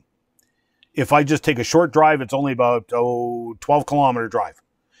of the moon. If I just take a short drive, it's only about 12-kilometer drive.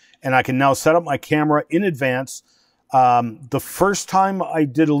 And I can now set up my camera in advance. The first time I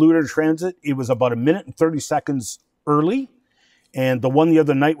did a lunar transit, it was about 1 minute and 30 seconds early. And the one the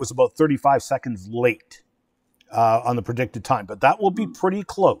other night was about 35 seconds late on the predicted time. But that will be pretty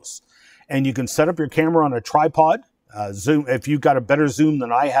close. And you can set up your camera on a tripod. Zoom, if you've got a better zoom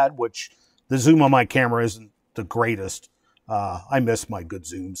than I had, which the zoom on my camera isn't the greatest. I miss my good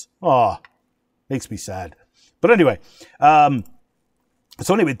zooms. Oh, makes me sad. But anyway,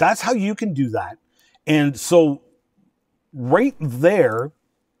 that's how you can do that. And so right there,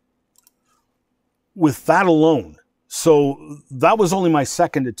 with that alone, so that was only my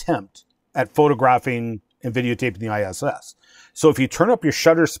second attempt at photographing and videotaping the ISS. So if you turn up your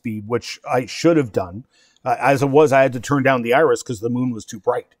shutter speed, which I should have done, as it was, I had to turn down the iris because the moon was too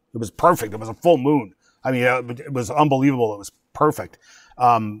bright. It was perfect. It was a full moon. I mean, it was unbelievable. It was perfect.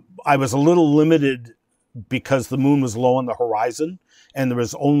 I was a little limited because the moon was low on the horizon, and there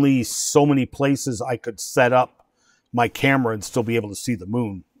was only so many places I could set up my camera and still be able to see the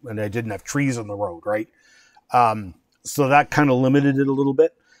moon, and I didn't have trees on the road, right? So that kind of limited it a little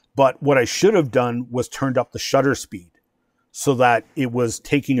bit. But what I should have done was turned up the shutter speed so that it was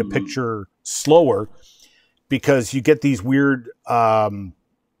taking a picture slower, because you get these weird, not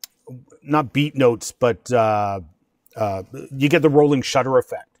beat notes, but you get the rolling shutter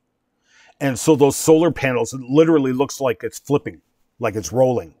effect. And so those solar panels, it literally looks like it's flipping, like it's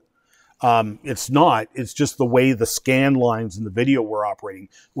rolling. It's not. It's just the way the scan lines in the video were operating.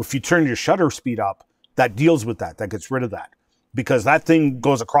 If you turn your shutter speed up, that deals with that. That gets rid of that. Because that thing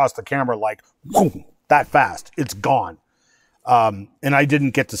goes across the camera like, whoom, that fast. It's gone. And I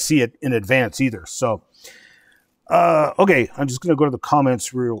didn't get to see it in advance either. So, okay, I'm just going to go to the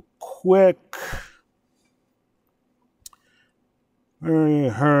comments real quick. Very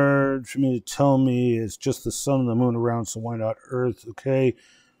hard for me to tell me it's just the sun and the moon around, so why not Earth? Okay.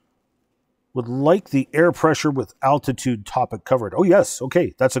 Would like the air pressure with altitude topic covered. Oh, yes.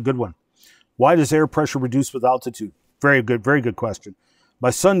 Okay, that's a good one. Why does air pressure reduce with altitude? Very good question.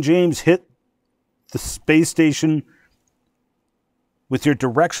 My son James hit the space station with your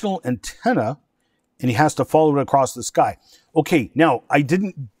directional antenna, and he has to follow it across the sky. Okay, now I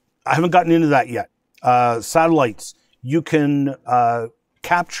haven't gotten into that yet. Satellites, you can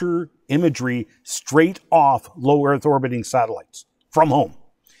capture imagery straight off low Earth orbiting satellites from home.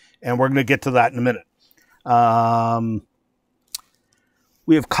 And we're going to get to that in a minute.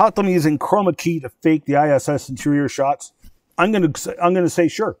 We have caught them using chroma key to fake the ISS interior shots. I'm going to say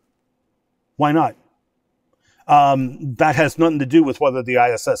sure. Why not? That has nothing to do with whether the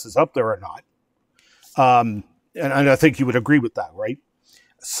ISS is up there or not. And I think you would agree with that, right?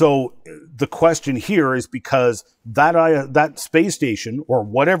 So the question here is because that space station, or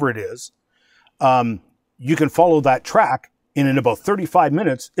whatever it is, you can follow that track, and in about 35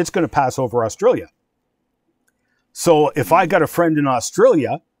 minutes, it's going to pass over Australia. So if I got a friend in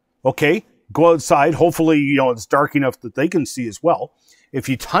Australia, okay, go outside. Hopefully, it's dark enough that they can see as well. If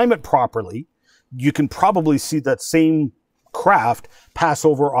you time it properly, you can probably see that same craft pass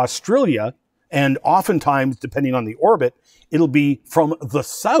over Australia. And oftentimes, depending on the orbit, it'll be from the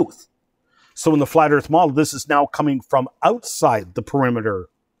south. So in the flat Earth model, this is now coming from outside the perimeter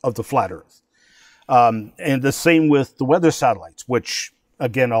of the flat Earth. And the same with the weather satellites, which,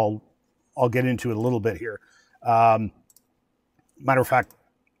 again, I'll get into it a little bit here. Matter of fact,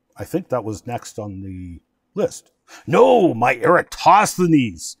 I think that was next on the list. No, my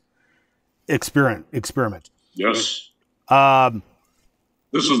Eratosthenes experiment. Yes.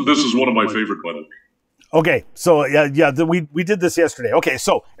 This is one of my favorite, by the way. Okay, so we did this yesterday. Okay,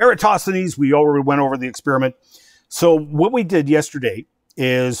 so Eratosthenes, we already went over the experiment. So what we did yesterday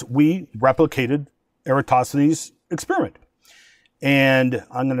is we replicated Eratosthenes' experiment. And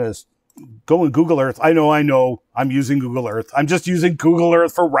I'm going to go in Google Earth. I know, I'm using Google Earth. I'm just using Google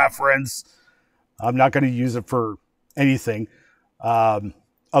Earth for reference. I'm not going to use it for anything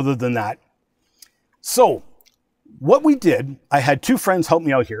other than that. So what we did, I had two friends help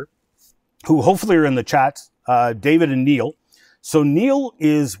me out here who hopefully are in the chat, David and Neil. So Neil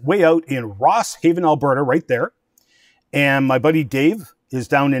is way out in Ross Haven, Alberta, right there. And my buddy Dave is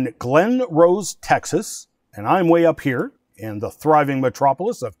down in Glen Rose, Texas. And I'm way up here in the thriving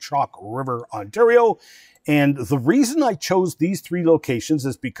metropolis of Chalk River, Ontario. And the reason I chose these three locations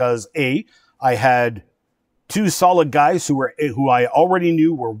is because A, I had two solid guys who I already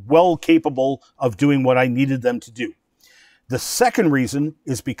knew were well capable of doing what I needed them to do. The second reason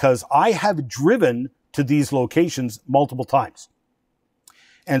is because I have driven to these locations multiple times.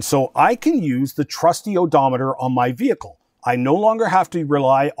 And so I can use the trusty odometer on my vehicle. I no longer have to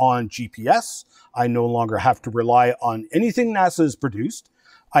rely on GPS. I no longer have to rely on anything NASA has produced.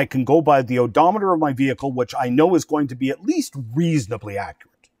 I can go by the odometer of my vehicle, which I know is going to be at least reasonably accurate.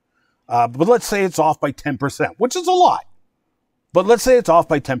 But let's say it's off by 10%, which is a lot. But let's say it's off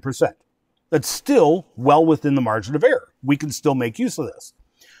by 10%. That's still well within the margin of error. We can still make use of this.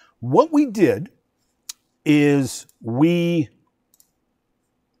 What we did is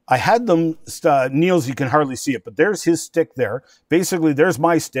I had them, Neil's, you can hardly see it, but there's his stick there. Basically, there's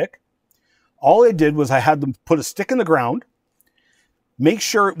my stick. All I did was I had them put a stick in the ground, make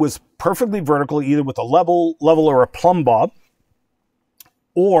sure it was perfectly vertical, either with a level or a plumb bob,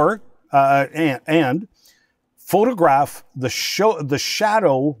 or, and photograph the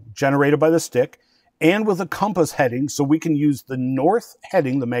shadow generated by the stick, and with a compass heading, so we can use the north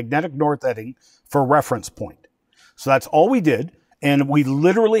heading, the magnetic north heading, for a reference point. So that's all we did. And we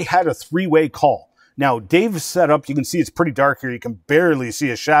literally had a three-way call. Now, Dave's set up, you can see it's pretty dark here. You can barely see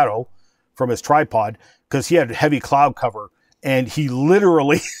a shadow from his tripod because he had heavy cloud cover. And he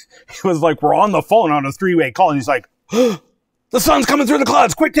literally, it was like, we're on the phone on a three-way call. And he's like, oh, the sun's coming through the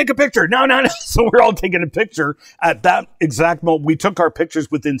clouds. Quick, take a picture. No. So we're all taking a picture at that exact moment. We took our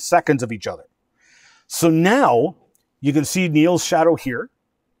pictures within seconds of each other. So now you can see Neil's shadow here.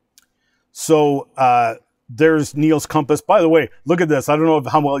 So, there's Neil's compass. By the way, look at this. I don't know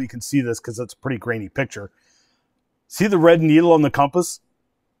how well you can see this because it's a pretty grainy picture. See the red needle on the compass?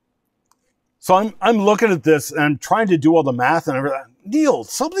 So I'm looking at this and I'm trying to do all the math and everything. Neil,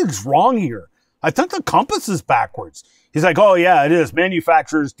 something's wrong here. I think the compass is backwards. He's like, oh yeah, it is.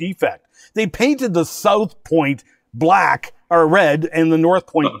 Manufacturer's defect. They painted the south point black or red and the north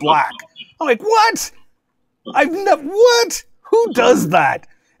point black. I'm like, what? What? Who does that?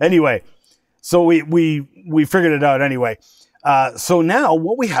 Anyway. So we figured it out anyway. So now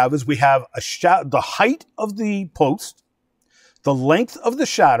what we have is we have the height of the post, the length of the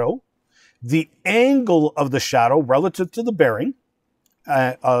shadow, the angle of the shadow relative to the bearing,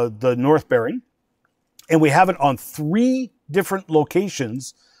 the north bearing, and we have it on 3 different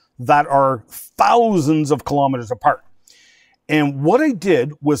locations that are thousands of kilometers apart. And what I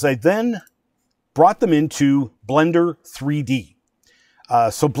did was I then brought them into Blender 3D.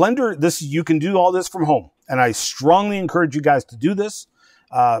 So Blender, you can do all this from home. And I strongly encourage you guys to do this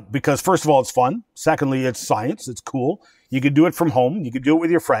because first of all, it's fun. Secondly, it's science. It's cool. You can do it from home. You can do it with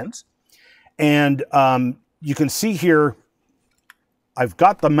your friends. And you can see here, I've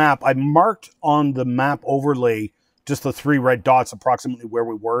got the map. I marked on the map overlay just the 3 red dots approximately where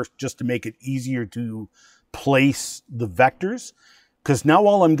we were just to make it easier to place the vectors. Because now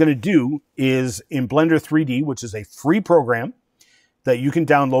all I'm going to do is in Blender 3D, which is a free program, that you can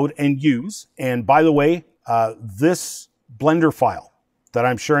download and use. And by the way, this Blender file that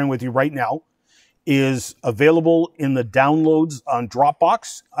I'm sharing with you right now is available in the downloads on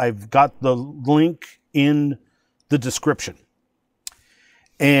Dropbox. I've got the link in the description.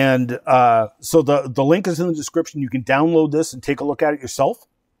 And so the link is in the description. You can download this and take a look at it yourself.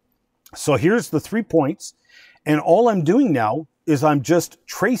 So here's the 3 points. And all I'm doing now is I'm just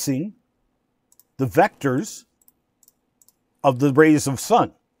tracing the vectors of the rays of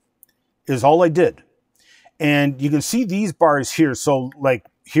sun is all I did. And you can see these bars here. So like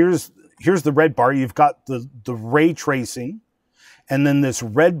here's the red bar. You've got the ray tracing and then this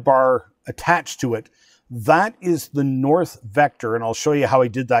red bar attached to it. That is the north vector. And I'll show you how I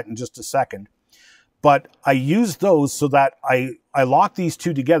did that in just a second. But I use those so that I lock these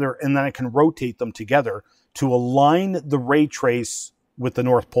 2 together and then I can rotate them together to align the ray trace with the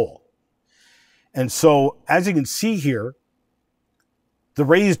North Pole. And so as you can see here, the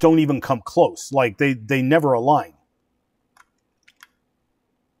rays don't even come close. Like they never align.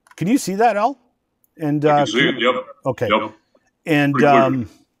 Can you see that, Al? And I can see it. Yep. Okay. Yep.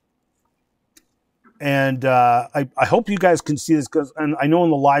 And I hope you guys can see this because, and I know in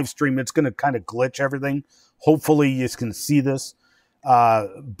the live stream it's going to kind of glitch everything. Hopefully you can see this.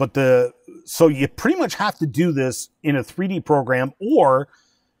 So you pretty much have to do this in a 3D program, or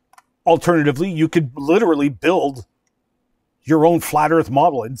alternatively, you could literally build your own flat Earth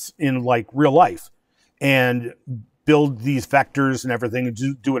model in like real life and build these vectors and everything and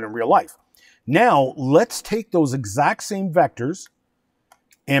do it in real life. Now, let's take those exact same vectors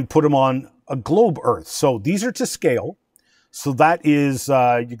and put them on a globe Earth. So these are to scale. So that is,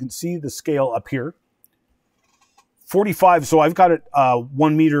 you can see the scale up here. 45, so I've got it,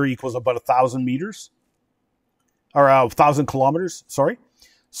 1 meter equals about 1,000 meters. Or 1,000 kilometers, sorry.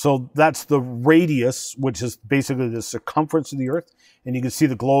 So that's the radius, which is basically the circumference of the Earth. And you can see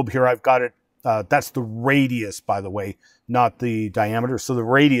the globe here. I've got it. That's the radius, by the way, not the diameter. So the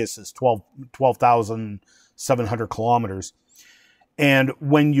radius is 12,700 kilometers. And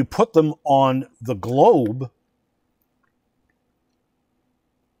when you put them on the globe,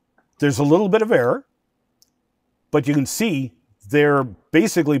 there's a little bit of error. But you can see they're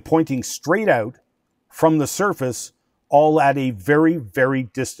basically pointing straight out from the surface, all at a very, very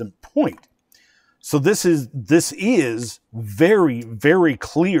distant point. So this is very, very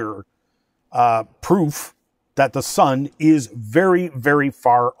clear proof that the sun is very, very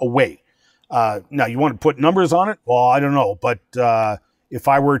far away. Now, you want to put numbers on it? Well, I don't know. But if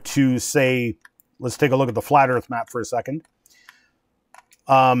I were to say, let's take a look at the flat Earth map for a second.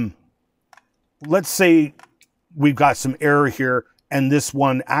 Let's say we've got some error here, and this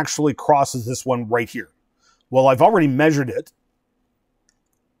one actually crosses this one right here. Well, I've already measured it.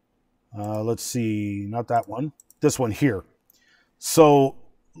 Let's see, not that one, this one here. So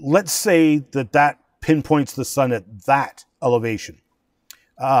let's say that that pinpoints the sun at that elevation.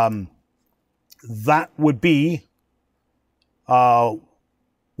 That would be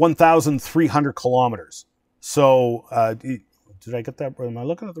 1,300 kilometers. So did I get that? Am I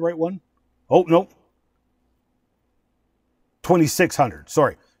looking at the right one? Oh, no. 2,600,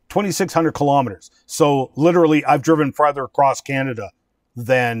 sorry. 2,600 kilometers. So literally, I've driven farther across Canada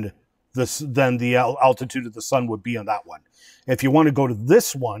than the altitude of the sun would be on that one. If you want to go to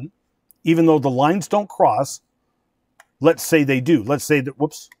this one, even though the lines don't cross, let's say they do. Let's say that,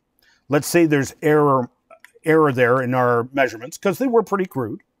 whoops. Let's say there's error there in our measurements, because they were pretty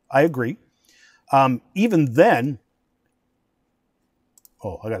crude. I agree. Even then,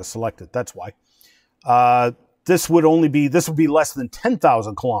 oh, I got to select it. That's why. This would be less than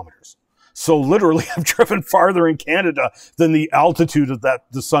 10,000 kilometers. So literally, I've driven farther in Canada than the altitude of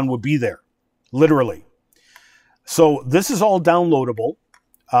that the sun would be there. Literally. So this is all downloadable.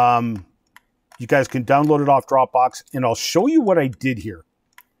 You guys can download it off Dropbox, and I'll show you what I did here.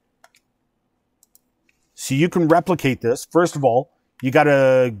 So you can replicate this. First of all, you got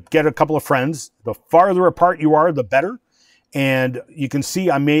to get a couple of friends. The farther apart you are, the better. And you can see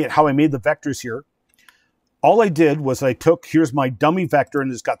how I made the vectors here. All I did was here's my dummy vector,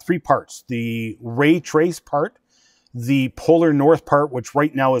 and it's got three parts. The ray trace part, the polar north part, which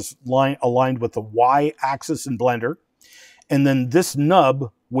right now is aligned with the y-axis in Blender, and then this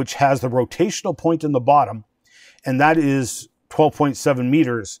nub, which has the rotational point in the bottom, and that is 12.7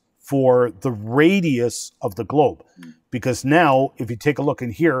 meters for the radius of the globe. Because now, if you take a look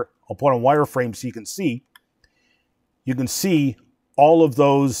in here, I'll put on wireframe so you can see all of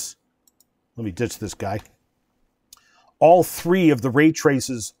those. Let me ditch this guy. All three of the ray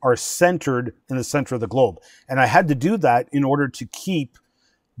traces are centered in the center of the globe. And I had to do that in order to keep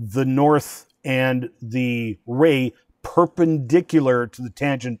the north and the ray perpendicular to the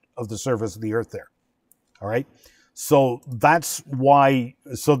tangent of the surface of the Earth there. All right. So that's why.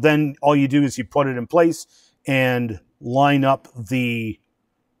 So then all you do is you put it in place and line up the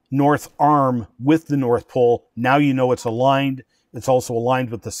north arm with the North Pole. Now you know it's aligned. It's also aligned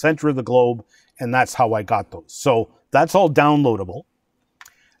with the center of the globe. And that's how I got those. So that's all downloadable.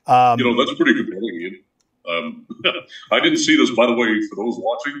 That's pretty compelling, Ian. I didn't see this, by the way, for those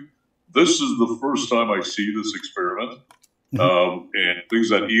watching. This is the first time I see this experiment. And things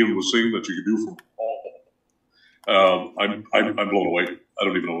that Ian was saying that you could do from home. I'm blown away. I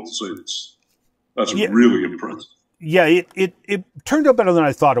don't even know what to say. That's really impressive. Yeah, it turned out better than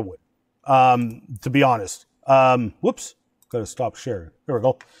I thought it would, to be honest. Whoops, got to stop sharing. There we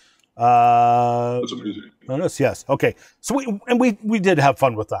go. That's amazing. Yes. Okay. So we did have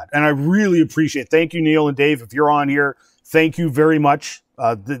fun with that, and I really appreciate it. Thank you, Neil and Dave. If you're on here, thank you very much,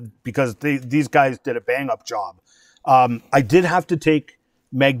 because these guys did a bang up job. I did have to take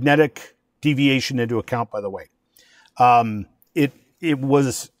magnetic deviation into account, by the way. It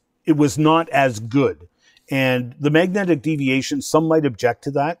was not as good, and the magnetic deviation, some might object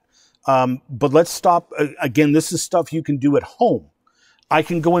to that, but let's stop. Again, this is stuff you can do at home. I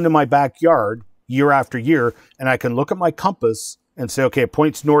can go into my backyard year after year, and I can look at my compass and say, okay, it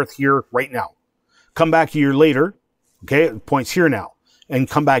points north here right now. Come back a year later, okay, it points here now. And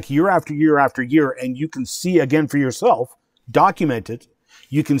come back year after year after year, and you can see again for yourself, document it,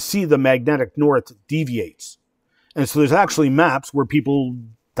 you can see the magnetic north deviates. And so there's actually maps where people,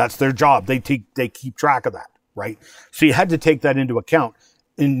 that's their job. They keep track of that, right? So you had to take that into account.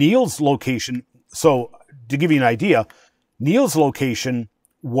 In Neil's location, so to give you an idea, Neil's location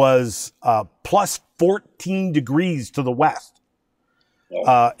was plus 14 degrees to the west,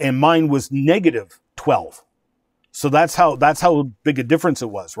 and mine was negative 12. So that's how big a difference it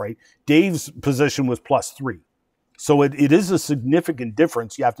was, right? Dave's position was plus 3, so it is a significant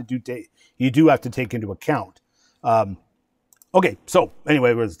difference. You do have to take into account. Okay, so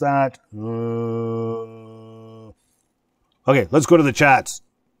anyway, was that? Okay, let's go to the chats.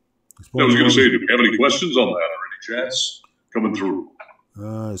 I was going to say, do we have any questions on that or any chats coming through?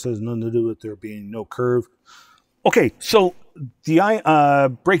 It says nothing to do with there being no curve. Okay, so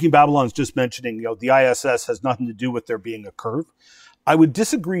the Breaking Babylon's just mentioning, the ISS has nothing to do with there being a curve. I would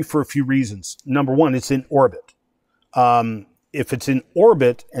disagree for a few reasons. Number one, it's in orbit. If it's in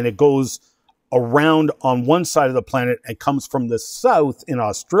orbit and it goes around on one side of the planet and comes from the south in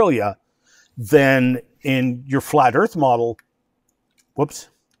Australia, then in your flat Earth model, whoops,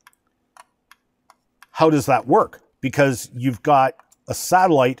 how does that work? Because you've got a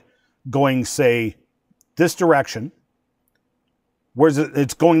satellite going, say, this direction. Where's it?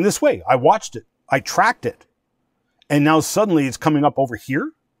 It's going this way. I watched it. I tracked it. And now suddenly it's coming up over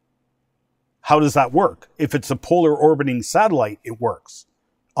here. How does that work? If it's a polar orbiting satellite, it works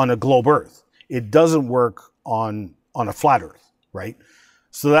on a globe Earth. It doesn't work on a flat Earth, right?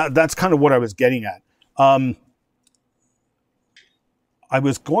 So that's kind of what I was getting at. I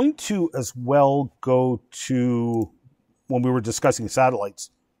was going to as well go to when we were discussing satellites.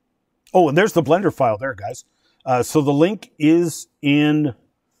 Oh, and there's the Blender file there, guys. So the link is in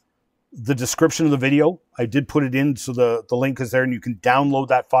the description of the video. I did put it in, so the link is there, and you can download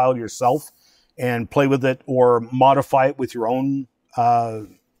that file yourself and play with it or modify it with your own.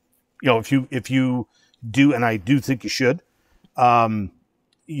 If you do, and I do think you should,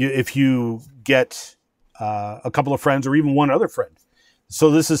 if you get a couple of friends or even one other friend. So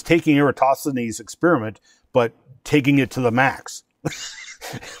this is taking Eratosthenes' experiment, but taking it to the max,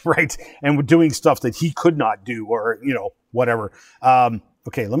 right? And doing stuff that he could not do, or, whatever.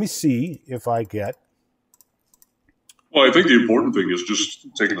 Okay, let me see if I get... Well, I think the important thing is just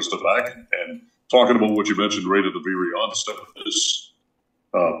taking a step back and talking about what you mentioned right at the very onset of this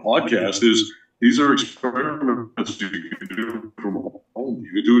podcast is these are experiments you can do from home.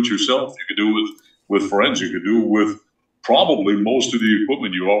 You can do it yourself. You can do it with friends. You can do it with probably most of the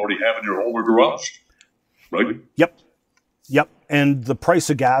equipment you already have in your home or garage, right? Yep. And the price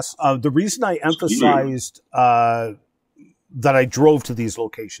of gas. The reason I emphasized that I drove to these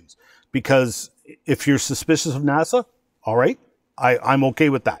locations, because if you're suspicious of NASA, all right, I'm okay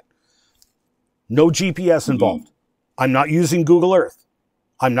with that. No GPS involved. I'm not using Google Earth.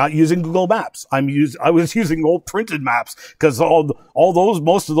 I'm not using Google Maps. I was using old printed maps, because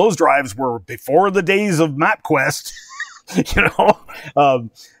most of those drives were before the days of MapQuest.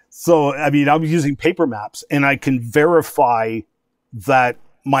 So I mean, I'm using paper maps, and I can verify that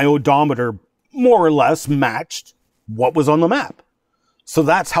my odometer more or less matched what was on the map. So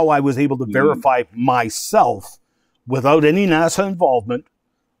that's how I was able to verify myself without any NASA involvement.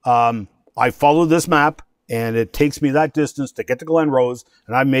 I followed this map, and it takes me that distance to get to Glen Rose,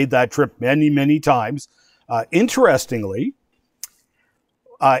 and I made that trip many, many times. Interestingly,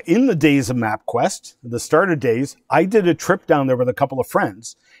 in the days of MapQuest, the starter days, I did a trip down there with a couple of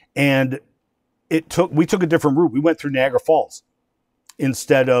friends, and we took a different route. We went through Niagara Falls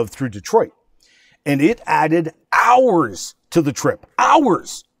instead of through Detroit, and it added hours to the trip.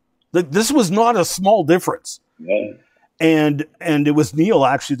 Hours. This was not a small difference. Yeah. And it was Neil,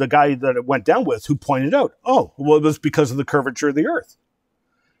 actually, the guy that it went down with, who pointed out, it was because of the curvature of the Earth.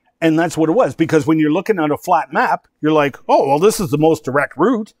 And that's what it was, because when you're looking at a flat map, you're like, this is the most direct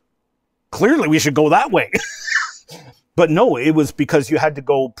route. Clearly, we should go that way. But no, it was because you had to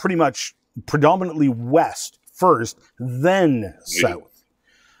go predominantly west first, then south.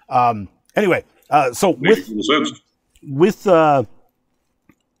 Anyway, so with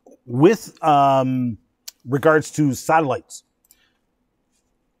regards to satellites.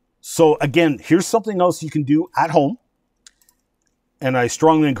 So again, here's something else you can do at home, and I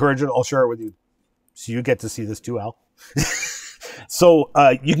strongly encourage it. I'll share it with you, so you get to see this too, Al. So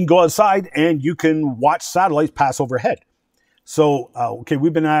you can go outside and you can watch satellites pass overhead. So, okay,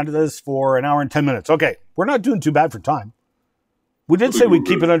 we've been at this for an hour and 10 minutes. Okay, we're not doing too bad for time. We did say we'd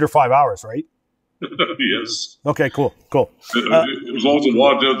keep it under 5 hours, right? Yes. Okay, cool. As long as it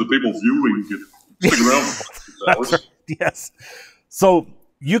watched out the people viewing can stick around for 6 hours. Right. Yes. So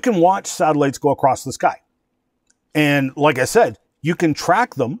you can watch satellites go across the sky. And like I said, you can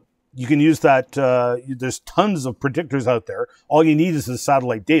track them. You can use that. There's tons of predictors out there. All you need is the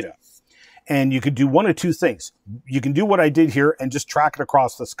satellite data. And you could do one of two things. You can do what I did here and just track it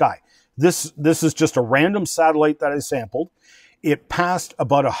across the sky. This is just a random satellite that I sampled. It passed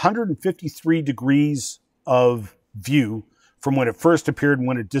about 153 degrees of view from when it first appeared and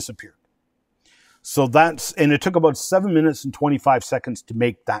when it disappeared. So and it took about 7 minutes and 25 seconds to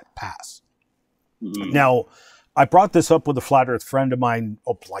make that pass. Mm-hmm. Now, I brought this up with a flat Earth friend of mine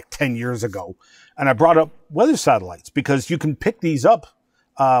like 10 years ago, and I brought up weather satellites because you can pick these up,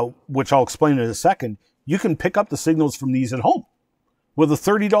 which I'll explain in a second. You can pick up the signals from these at home with a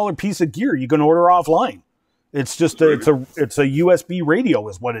 $30 piece of gear you can order offline. It's just it's a USB radio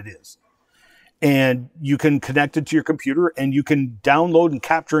is what it is. And you can connect it to your computer and you can download and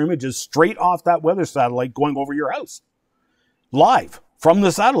capture images straight off that weather satellite going over your house live from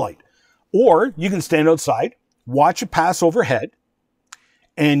the satellite. Or you can stand outside, watch it pass overhead,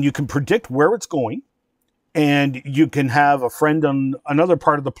 and you can predict where it's going, and you can have a friend on another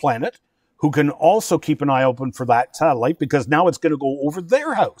part of the planet who can also keep an eye open for that satellite, because now it's going to go over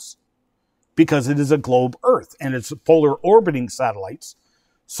their house, because it is a globe Earth and it's polar orbiting satellites.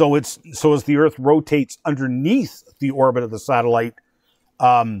 So as the Earth rotates underneath the orbit of the satellite,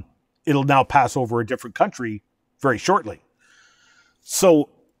 it'll now pass over a different country very shortly. So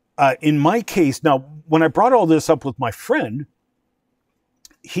in my case, now, when I brought all this up with my friend,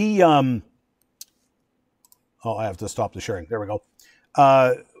 he, oh, I have to stop the sharing. There we go.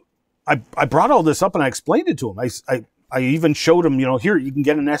 I brought all this up and I explained it to him. I even showed him, here, you can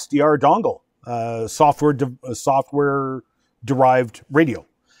get an SDR dongle, software derived radio,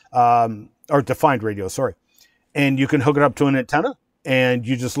 or defined radio, sorry. And you can hook it up to an antenna, and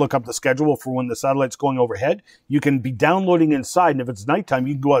you just look up the schedule for when the satellite's going overhead. You can be downloading inside, and if it's nighttime,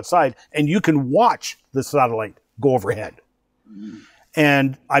 you can go outside and you can watch the satellite go overhead.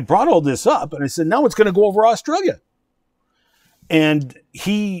 And I brought all this up and I said, now it's going to go over Australia. And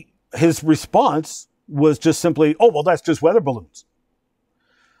his response was just simply, oh, well, that's just weather balloons.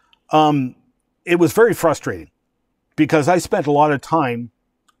 It was very frustrating because I spent a lot of time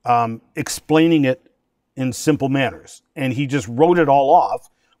explaining it in simple manners, and he just wrote it all off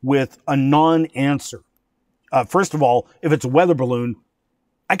with a non-answer. First of all, if it's a weather balloon,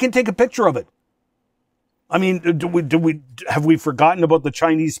 I can take a picture of it. I mean, have we forgotten about the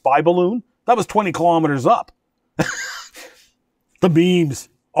Chinese spy balloon? That was 20 kilometers up. The memes.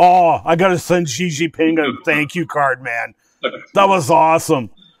 Oh, I got to send Xi Jinping a thank you card, man. That was awesome.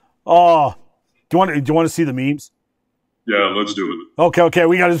 Oh, do you want to see the memes? Yeah, let's do it. Okay.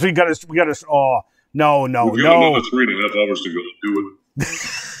 We got to. Oh, no. We've got another 3.5 hours to go. Do it.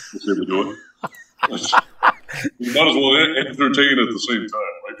 Let's see if we do it. We might as well entertain at the same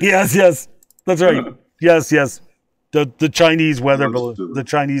time, right? Yes. That's right. Yes. The Chinese weather balloon, the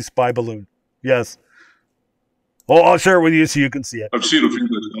Chinese spy balloon. Yes. Oh, I'll share it with you so you can see it. I've seen a few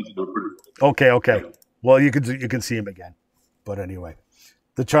that are pretty cool. Okay. Well, you can see him again. But anyway,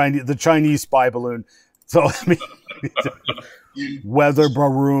 the Chinese spy balloon. So I mean, weather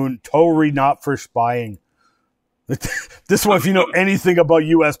balloon, totally not for spying. This one, if you know anything about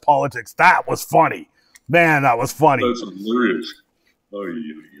U.S. politics, that was funny. Man, that was funny. That's hilarious. Oh,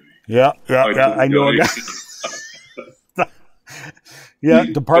 yeah. I know a guy. Yeah,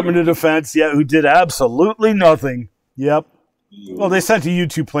 Department of Defense, who did absolutely nothing. Yep. Well, they sent a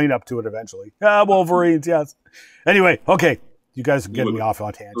U-2 plane up to it eventually. Wolverines, yes. Anyway, okay. You guys are getting me off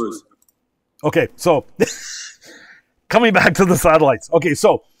on tangents. Okay, so coming back to the satellites. Okay,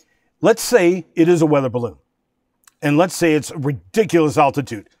 so let's say it is a weather balloon. And let's say it's ridiculous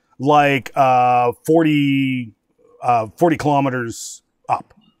altitude, like 40 kilometers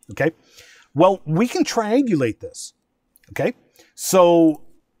up. Okay. Well, we can triangulate this. Okay. So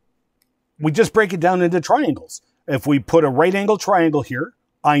we just break it down into triangles. If we put a right angle triangle here,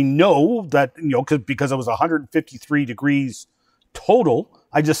 I know that, because it was 153 degrees total,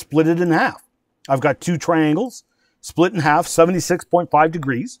 I just split it in half. I've got two triangles split in half, 76.5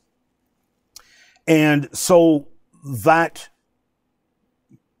 degrees. And so that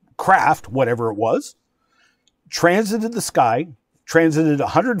craft, whatever it was, transited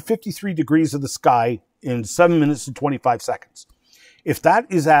 153 degrees of the sky in 7 minutes and 25 seconds. If that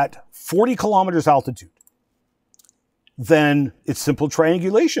is at 40 kilometers altitude, then it's simple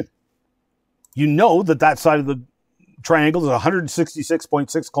triangulation. You know that side of the triangle is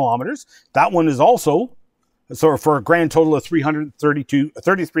 166.6 kilometers. That one is also, so for a grand total of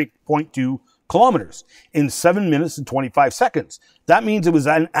 33.2 kilometers in 7 minutes and 25 seconds. That means it was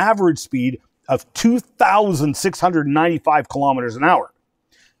at an average speed of 2,695 kilometers an hour.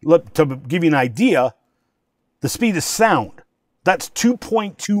 To give you an idea, the speed of sound, that's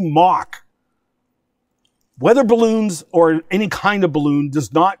 2.2 Mach. Weather balloons or any kind of balloon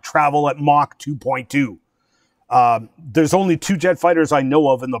does not travel at Mach 2.2. There's only 2 jet fighters I know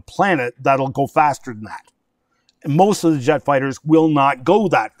of in the planet that'll go faster than that. And most of the jet fighters will not go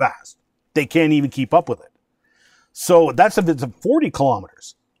that fast. They can't even keep up with it. So that's if it's at 40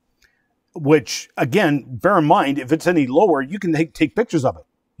 kilometers, which, again, bear in mind, if it's any lower, you can take pictures of it.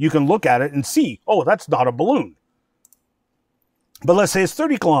 You can look at it and see, oh, that's not a balloon. But let's say it's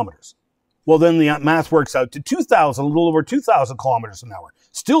 30 kilometers. Well, then the math works out to 2,000, a little over 2,000 kilometers an hour.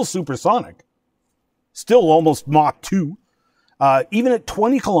 Still supersonic. Still almost Mach 2. Even at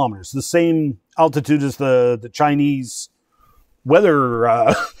 20 kilometers, the same altitude as the Chinese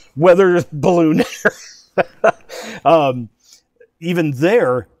weather balloon. Even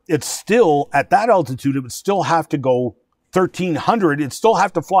there, it's still, at that altitude, it would still have to go 1,300. It'd still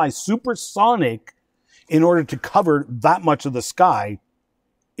have to fly supersonic in order to cover that much of the sky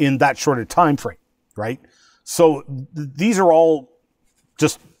in that short a time frame, right? So these are all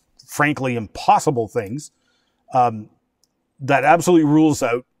just frankly impossible things that absolutely rules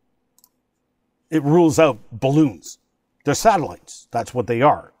out balloons. They're satellites. That's what they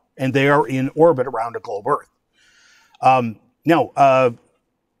are. And they are in orbit around a globe Earth. Now,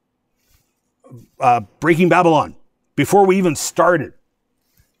 Breaking Babylon, before we even started,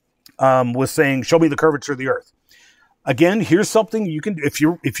 was saying, show me the curvature of the Earth. Again, here's something you can, if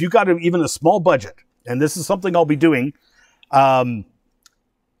you got even a small budget, and this is something I'll be doing, this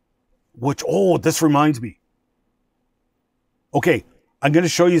reminds me. Okay, I'm going to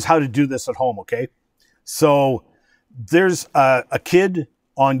show you how to do this at home, okay? So there's a kid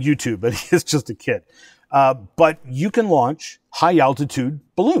on YouTube, and he's just a kid. But you can launch high-altitude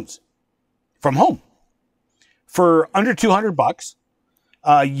balloons from home. For under $200,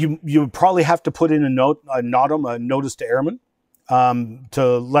 you probably have to put in a notice to airmen,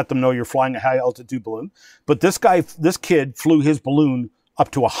 to let them know you're flying a high-altitude balloon. But this kid flew his balloon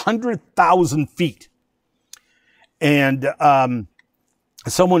up to 100,000 feet. And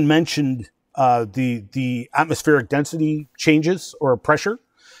someone mentioned the atmospheric density changes or pressure.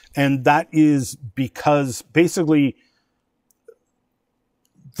 And that is because basically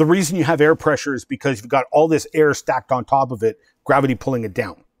the reason you have air pressure is because you've got all this air stacked on top of it, gravity pulling it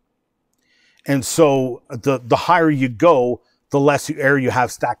down. And so the higher you go, the less air you have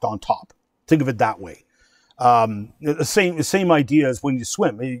stacked on top. Think of it that way. The same idea as when you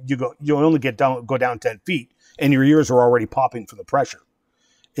swim. You only go down 10 feet and your ears are already popping for the pressure.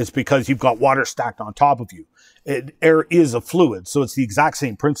 It's because you've got water stacked on top of you. Air is a fluid, so it's the exact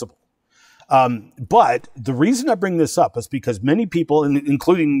same principle. But the reason I bring this up is because many people,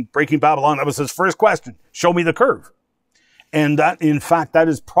 including Breaking Babylon, that was his first question, show me the curve. And that, in fact, that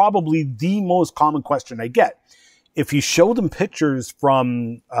is probably the most common question I get. If you show them pictures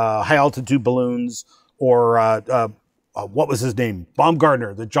from high-altitude balloons or what was his name?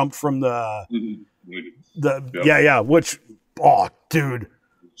 Baumgartner, that jumped from which, oh, dude,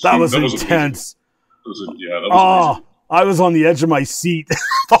 that was intense. I was on the edge of my seat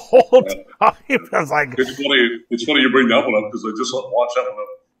the whole time. I was like, it's funny you bring that one up because I just watched that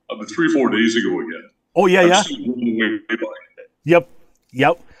one 3-4 days ago again. Oh yeah.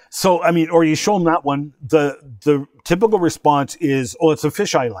 Yep. So I mean, or you show them that one. The typical response is, "Oh, it's a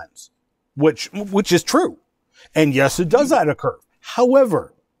fisheye lens," which is true, and yes, it does add a curve.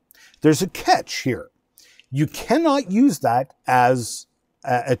 However, there's a catch here. You cannot use that as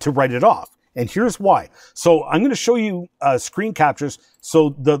to write it off. And here's why. So I'm going to show you screen captures.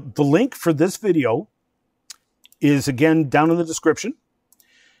 So the link for this video is, again, down in the description.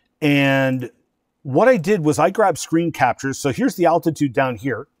 And what I did was I grabbed screen captures. So here's the altitude down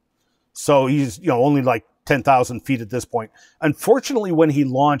here. So he's only like 10,000 feet at this point. Unfortunately, when he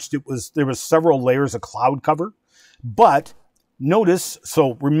launched, there was several layers of cloud cover. But notice,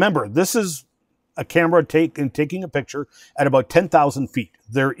 so remember, this is a camera taking a picture at about 10,000 feet.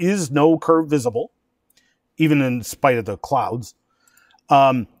 There is no curve visible, even in spite of the clouds.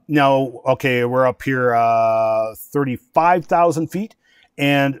 Now, okay, we're up here 35,000 feet,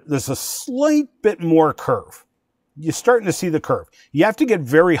 and there's a slight bit more curve. You're starting to see the curve. You have to get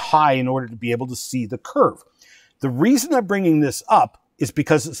very high in order to be able to see the curve. The reason I'm bringing this up is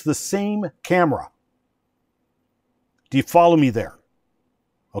because it's the same camera. Do you follow me there?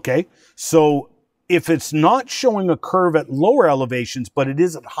 Okay, so if it's not showing a curve at lower elevations, but it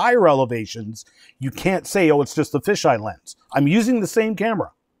is at higher elevations, you can't say, oh, it's just the fisheye lens. I'm using the same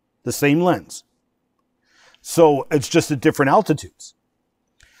camera, the same lens. So it's just at different altitudes.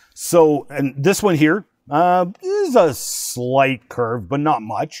 So, and this one here is a slight curve, but not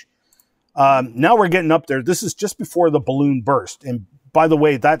much. Now we're getting up there. This is just before the balloon burst. And by the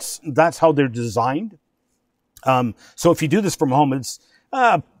way, that's how they're designed. So if you do this from home, it's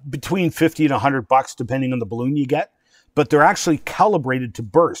between $50 and $100, depending on the balloon you get, but they're actually calibrated to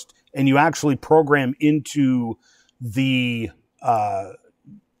burst, and you actually program into the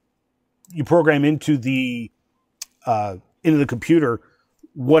computer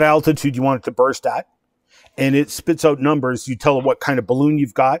what altitude you want it to burst at, and it spits out numbers. You tell it what kind of balloon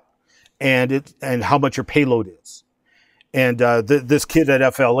you've got, and how much your payload is. And this kid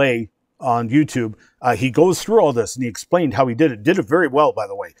at FLA on YouTube, he goes through all this and he explained how he did it. Did it very well, by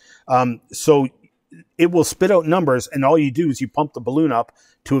the way. So it will spit out numbers, and all you do is you pump the balloon up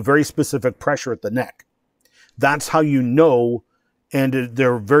to a very specific pressure at the neck. That's how you know, and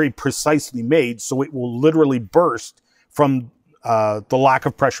they're very precisely made, so it will literally burst from the lack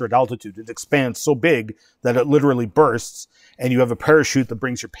of pressure at altitude. It expands so big that it literally bursts, and you have a parachute that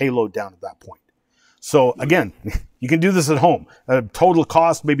brings your payload down at that point. So again, you can do this at home. Total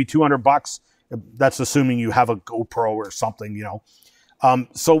cost, maybe $200. That's assuming you have a GoPro or something, you know.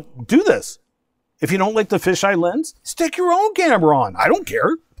 So do this. If you don't like the fisheye lens, stick your own camera on. I don't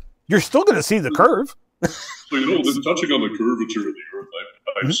care. You're still going to see the curve. So, you know, touching on the curvature of the Earth,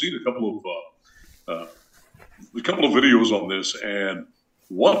 I've seen a couple of videos on this, and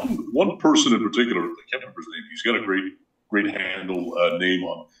one person in particular, I can't remember his name. He's got a great handle name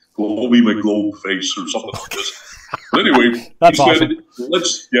on Globy McGlobeface or something like this. But anyway, that's awesome.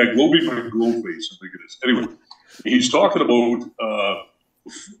 Globy McGlobeface, I think it is. Anyway, he's talking about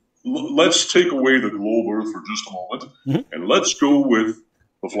let's take away the globe Earth for just a moment, and let's go with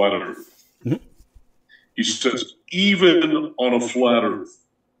the flat Earth. He says, even on a flat Earth,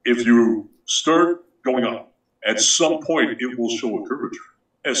 if you start going up, at some point it will show a curvature,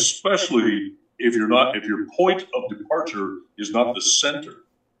 especially if your point of departure is not the center.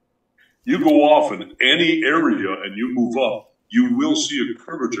 You go off in any area and you move up, you will see a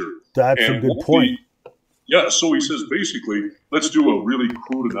curvature. That's a good point. So he says, basically, let's do a really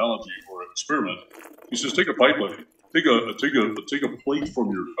crude analogy or an experiment. He says, take a pipeline, take a plate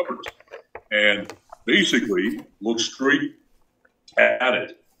from your cupboard, and basically look straight at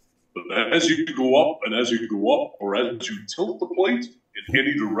it. But as you go up and as you go up, or as you tilt the plate in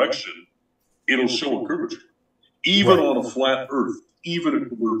any direction, it'll show a curvature. Even on a flat Earth, even if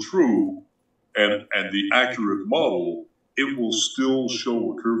it were true and the accurate model, it will still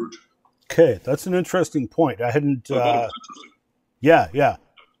show a curvature. Okay, that's an interesting point. I hadn't. Yeah.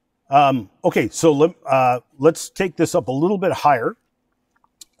 Okay, so let's take this up a little bit higher.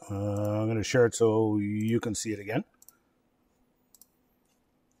 I'm going to share it so you can see it again.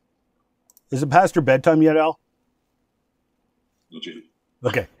 Is it past your bedtime yet, Al? Not yet.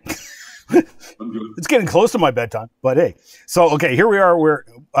 Okay. I'm good. It's getting close to my bedtime, but hey. So, okay, here we are.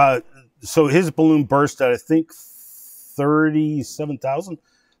 So his balloon burst at, I think, 37,000.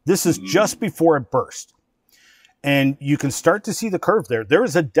 This is just before it burst. And you can start to see the curve there. There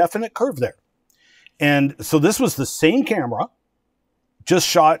is a definite curve there. And so this was the same camera, just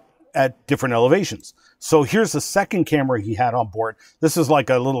shot at different elevations. So here's the second camera he had on board. This is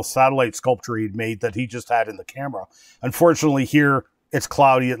like a little satellite sculpture he'd made that he just had in the camera. Unfortunately, here it's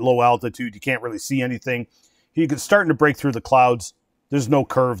cloudy at low altitude. You can't really see anything. It's starting to break through the clouds. There's no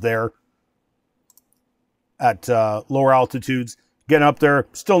curve there at lower altitudes. Getting up there,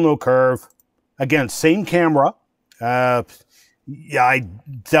 still no curve. Again, same camera. Yeah, I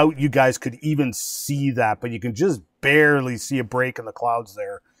doubt you guys could even see that, but you can just barely see a break in the clouds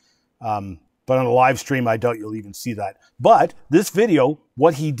there. But on a live stream, I doubt you'll even see that. But this video,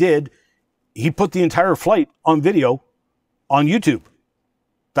 what he did, he put the entire flight on video on YouTube.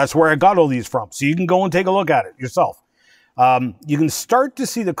 That's where I got all these from. So you can go and take a look at it yourself. You can start to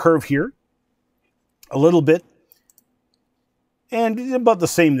see the curve here a little bit. And it's about the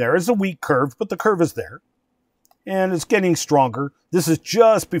same there. It's a weak curve, but the curve is there. And it's getting stronger. This is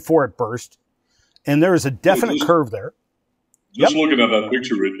just before it burst. And there is a definite curve there. Just looking at that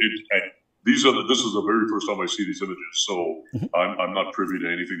picture, this is the very first time I see these images. So I'm not privy to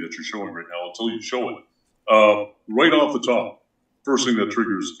anything that you're showing right now until you show it. Right off the top, first thing that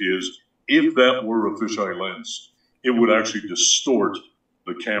triggers is if that were a fisheye lens, it would actually distort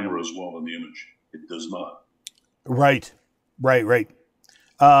the camera as well in the image. It does not. Right.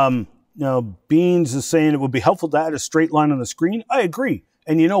 Now, Beans is saying it would be helpful to add a straight line on the screen. I agree.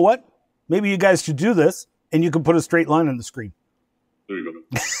 And you know what? Maybe you guys should do this, and you can put a straight line on the screen. There you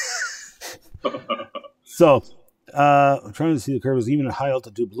go. So, I'm trying to see the curves. Even at high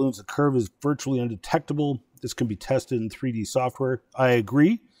altitude balloons, the curve is virtually undetectable. This can be tested in 3D software. I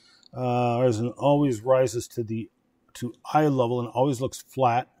agree. Horizon always rises to eye level and always looks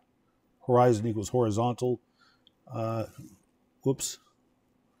flat. Horizon equals horizontal. Whoops.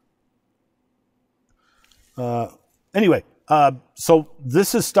 Anyway, so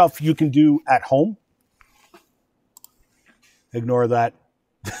this is stuff you can do at home. Ignore that.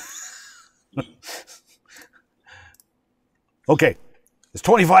 Okay, it's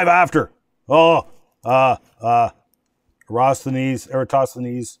 25 after.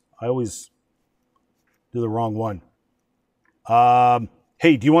 Eratosthenes. I always do the wrong one.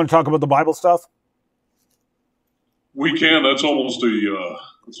 Hey, do you want to talk about the Bible stuff? We can. That's almost a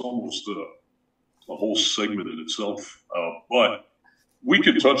whole segment in itself. But we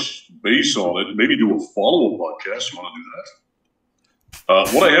could touch base on it. Maybe do a follow-up podcast. You want to do that?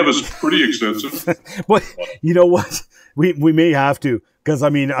 What I have is pretty extensive. Well, you know what? We may have to, because I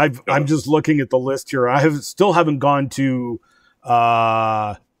mean I'm just looking at the list here. I still haven't gone to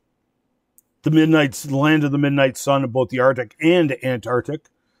the land of the midnight sun of both the Arctic and Antarctic.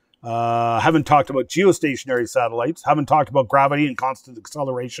 Haven't talked about geostationary satellites. Haven't talked about gravity and constant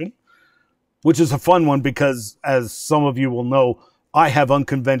acceleration, which is a fun one because, as some of you will know, I have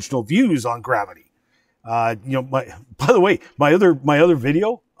unconventional views on gravity. By the way, my other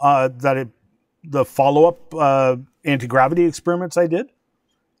video the follow-up anti-gravity experiments I did.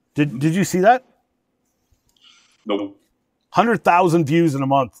 Did you see that? Nope. 100,000 views in a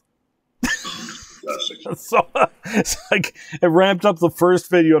month. So it's like it ramped up the first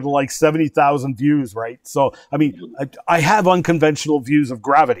video to like 70,000 views, right? So I mean, I have unconventional views of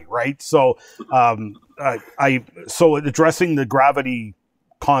gravity, right? So so addressing the gravity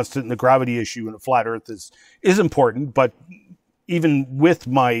constant and the gravity issue in a flat Earth is important, but even with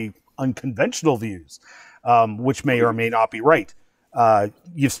my unconventional views, which may or may not be right,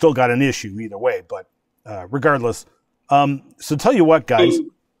 you've still got an issue either way. But regardless, so tell you what, guys.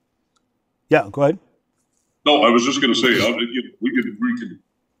 Yeah, go ahead. No, I was just going to say, we can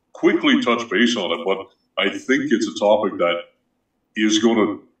quickly touch base on it, but I think it's a topic that is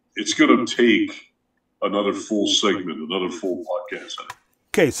going to take another full segment, another full podcast.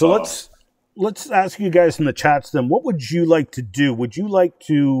 Okay, so let's ask you guys in the chats then, what would you like to do? Would you like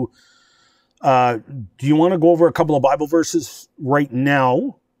to, do you want to go over a couple of Bible verses right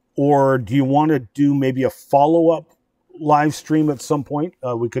now, or do you want to do maybe a follow-up live stream at some point?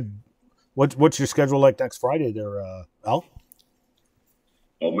 We could. What's your schedule like next Friday there, Al?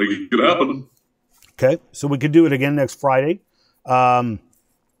 I'll make it happen. Okay, so we could do it again next Friday. Have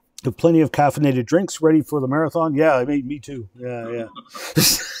plenty of caffeinated drinks ready for the marathon. Yeah, me too. Yeah.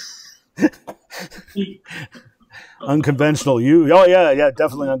 Unconventional. Oh, yeah,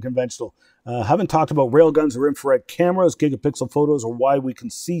 definitely unconventional. Haven't talked about railguns or infrared cameras, gigapixel photos, or why we can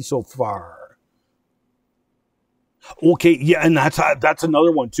see so far. Okay, yeah, and that's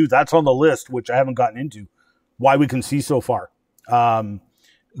another one too. That's on the list, which I haven't gotten into. Why we can see so far.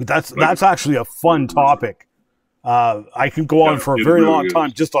 That's actually a fun topic. I can go on for a very long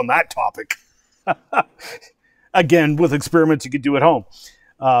time just on that topic. Again, with experiments you could do at home.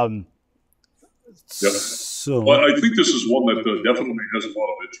 Yep. So, well, I think this is one that definitely has a lot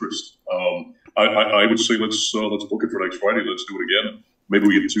of interest. I would say let's book it for next Friday. Let's do it again. Maybe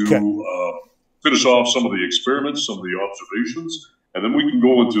we get to finish off some of the experiments, some of the observations, and then we can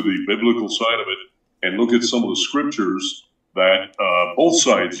go into the biblical side of it and look at some of the scriptures that both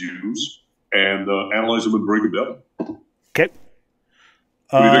sides use and analyze them and break them down. Okay.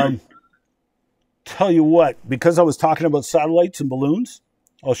 What do you think? Tell you what, because I was talking about satellites and balloons,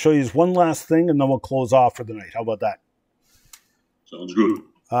 I'll show you one last thing and then we'll close off for the night. How about that? Sounds good.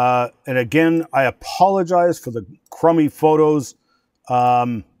 And again, I apologize for the crummy photos.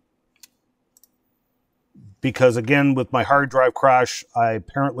 Because again, with my hard drive crash, I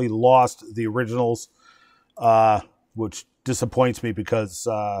apparently lost the originals, which disappoints me because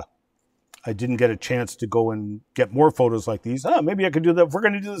I didn't get a chance to go and get more photos like these. Maybe I could do that. If we're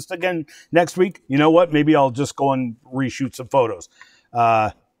going to do this again next week, you know what? Maybe I'll just go and reshoot some photos.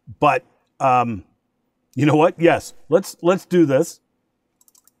 But you know what? Yes, let's do this.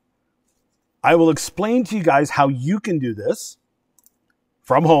 I will explain to you guys how you can do this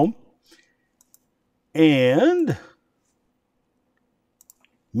from home. And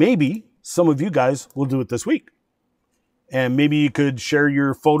maybe some of you guys will do it this week. And maybe you could share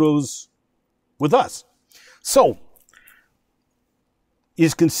your photos with us. So, you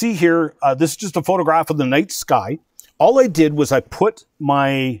can see here, this is just a photograph of the night sky. All I did was I put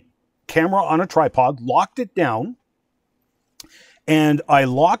my camera on a tripod, locked it down, and I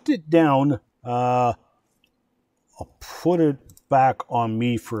locked it down. I'll put it back on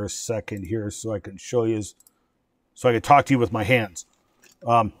me for a second here so I can show you, so I can talk to you with my hands.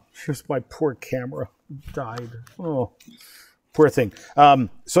 Here's my poor camera. It died. Oh, poor thing.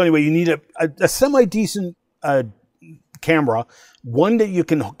 So anyway, you need a semi-decent camera, one that you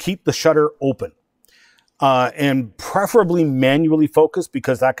can keep the shutter open, and preferably manually focused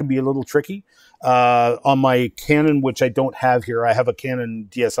because that can be a little tricky. On my Canon, which I don't have here, I have a Canon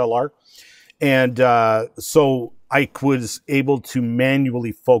DSLR. And so I was able to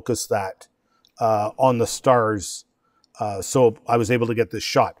manually focus that on the stars. So I was able to get this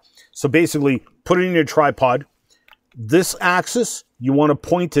shot. So basically, put it in your tripod. This axis, you want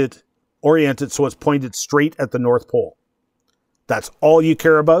to orient it so it's pointed straight at the North Pole. That's all you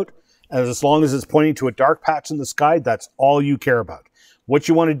care about. And as long as it's pointing to a dark patch in the sky, that's all you care about. What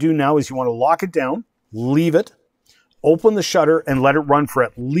you want to do now is you want to lock it down, leave it, open the shutter, and let it run for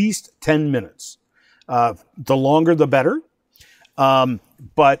at least 10 minutes. The longer, the better.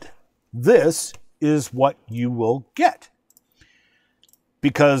 But this is what you will get.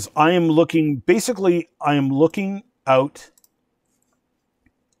 Because I am looking out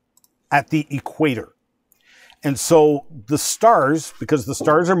at the equator. And so the stars, because the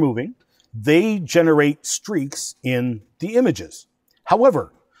stars are moving, they generate streaks in the images.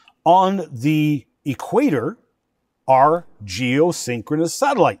 However, on the equator are geosynchronous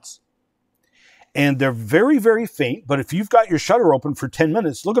satellites. And they're very, very faint, but if you've got your shutter open for 10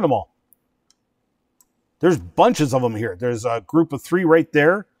 minutes, look at them all. There's bunches of them here. There's a group of 3 right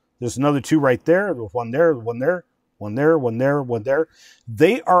there. There's another 2 right there. There's one there, one there, one there, one there, one there.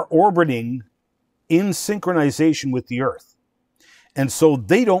 They are orbiting in synchronization with the Earth. And so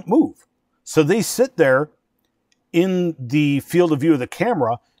they don't move. So they sit there in the field of view of the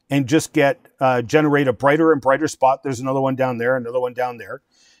camera and just generate a brighter and brighter spot. There's another one down there, another one down there.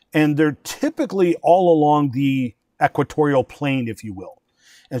 And they're typically all along the equatorial plane, if you will.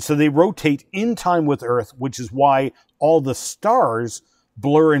 And so they rotate in time with Earth, which is why all the stars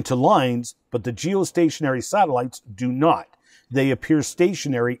blur into lines, but the geostationary satellites do not. They appear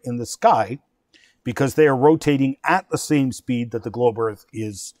stationary in the sky because they are rotating at the same speed that the globe Earth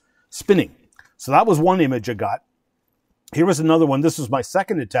is spinning. So that was one image I got. Here was another one. This was my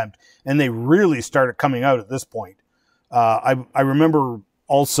second attempt, and they really started coming out at this point. I remember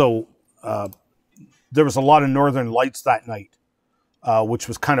also there was a lot of northern lights that night, which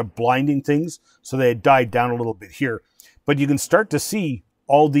was kind of blinding things. So they had died down a little bit here. But you can start to see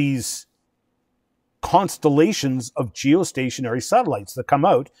all these constellations of geostationary satellites that come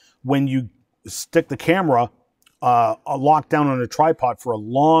out when you stick the camera locked down on a tripod for a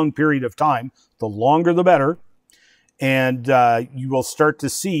long period of time. The longer, the better. And you will start to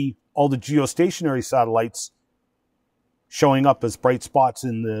see all the geostationary satellites showing up as bright spots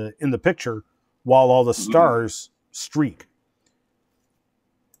in the picture while all the stars streak.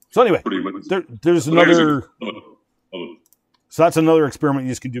 So anyway, there's another. So that's another experiment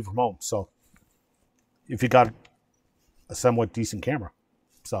you just can do from home. So if you got a somewhat decent camera,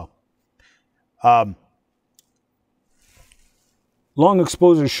 so long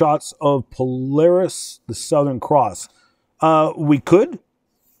exposure shots of Polaris, the Southern Cross. We could.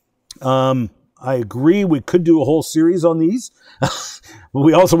 I agree. We could do a whole series on these, but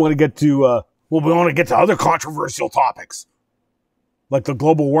we also want to get to we want to get to other controversial topics, like the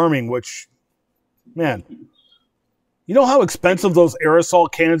global warming. Which, man, you know how expensive those aerosol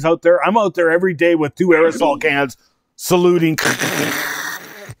cans out there? I'm out there every day with 2 aerosol cans, saluting,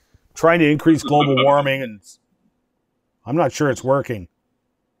 trying to increase global warming, and I'm not sure it's working.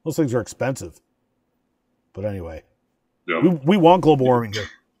 Those things are expensive, but anyway, yeah. we want global warming here.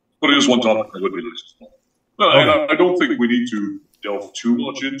 But it is one topic that would be nice. No, okay. I don't think we need to delve too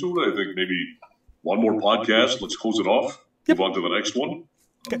much into it. I think maybe one more podcast. Let's close it off. Yep. Move on to the next one.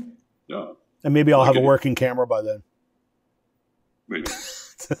 Okay. Yeah. And maybe I'll have a working camera by then. Maybe.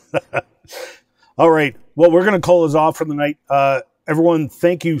 All right. Well, we're going to call this off for the night. Everyone,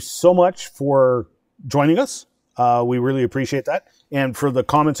 thank you so much for joining us. We really appreciate that. And for the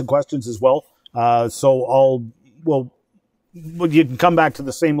comments and questions as well. So you can come back to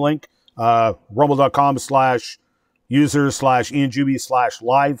the same link, rumble.com/user/Ian Juby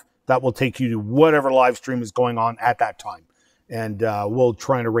 /live. That will take you to whatever live stream is going on at that time. And we'll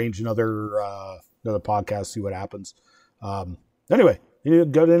try and arrange another podcast, see what happens. Anyway, you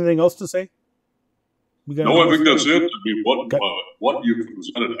got anything else to say? No, I think that's it. I mean, what you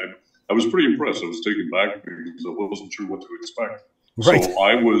presented, I was pretty impressed. I was taken back because I wasn't sure what to expect. Right.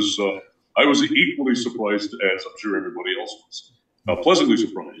 So I was equally surprised, as I'm sure everybody else was. Pleasantly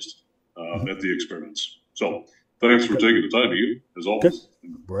surprised at the experiments. So thanks for taking the time, Ian, as always.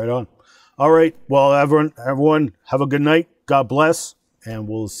 Good. Right on. All right. Well, everyone, have a good night. God bless. And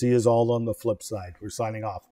we'll see us all on the flip side. We're signing off.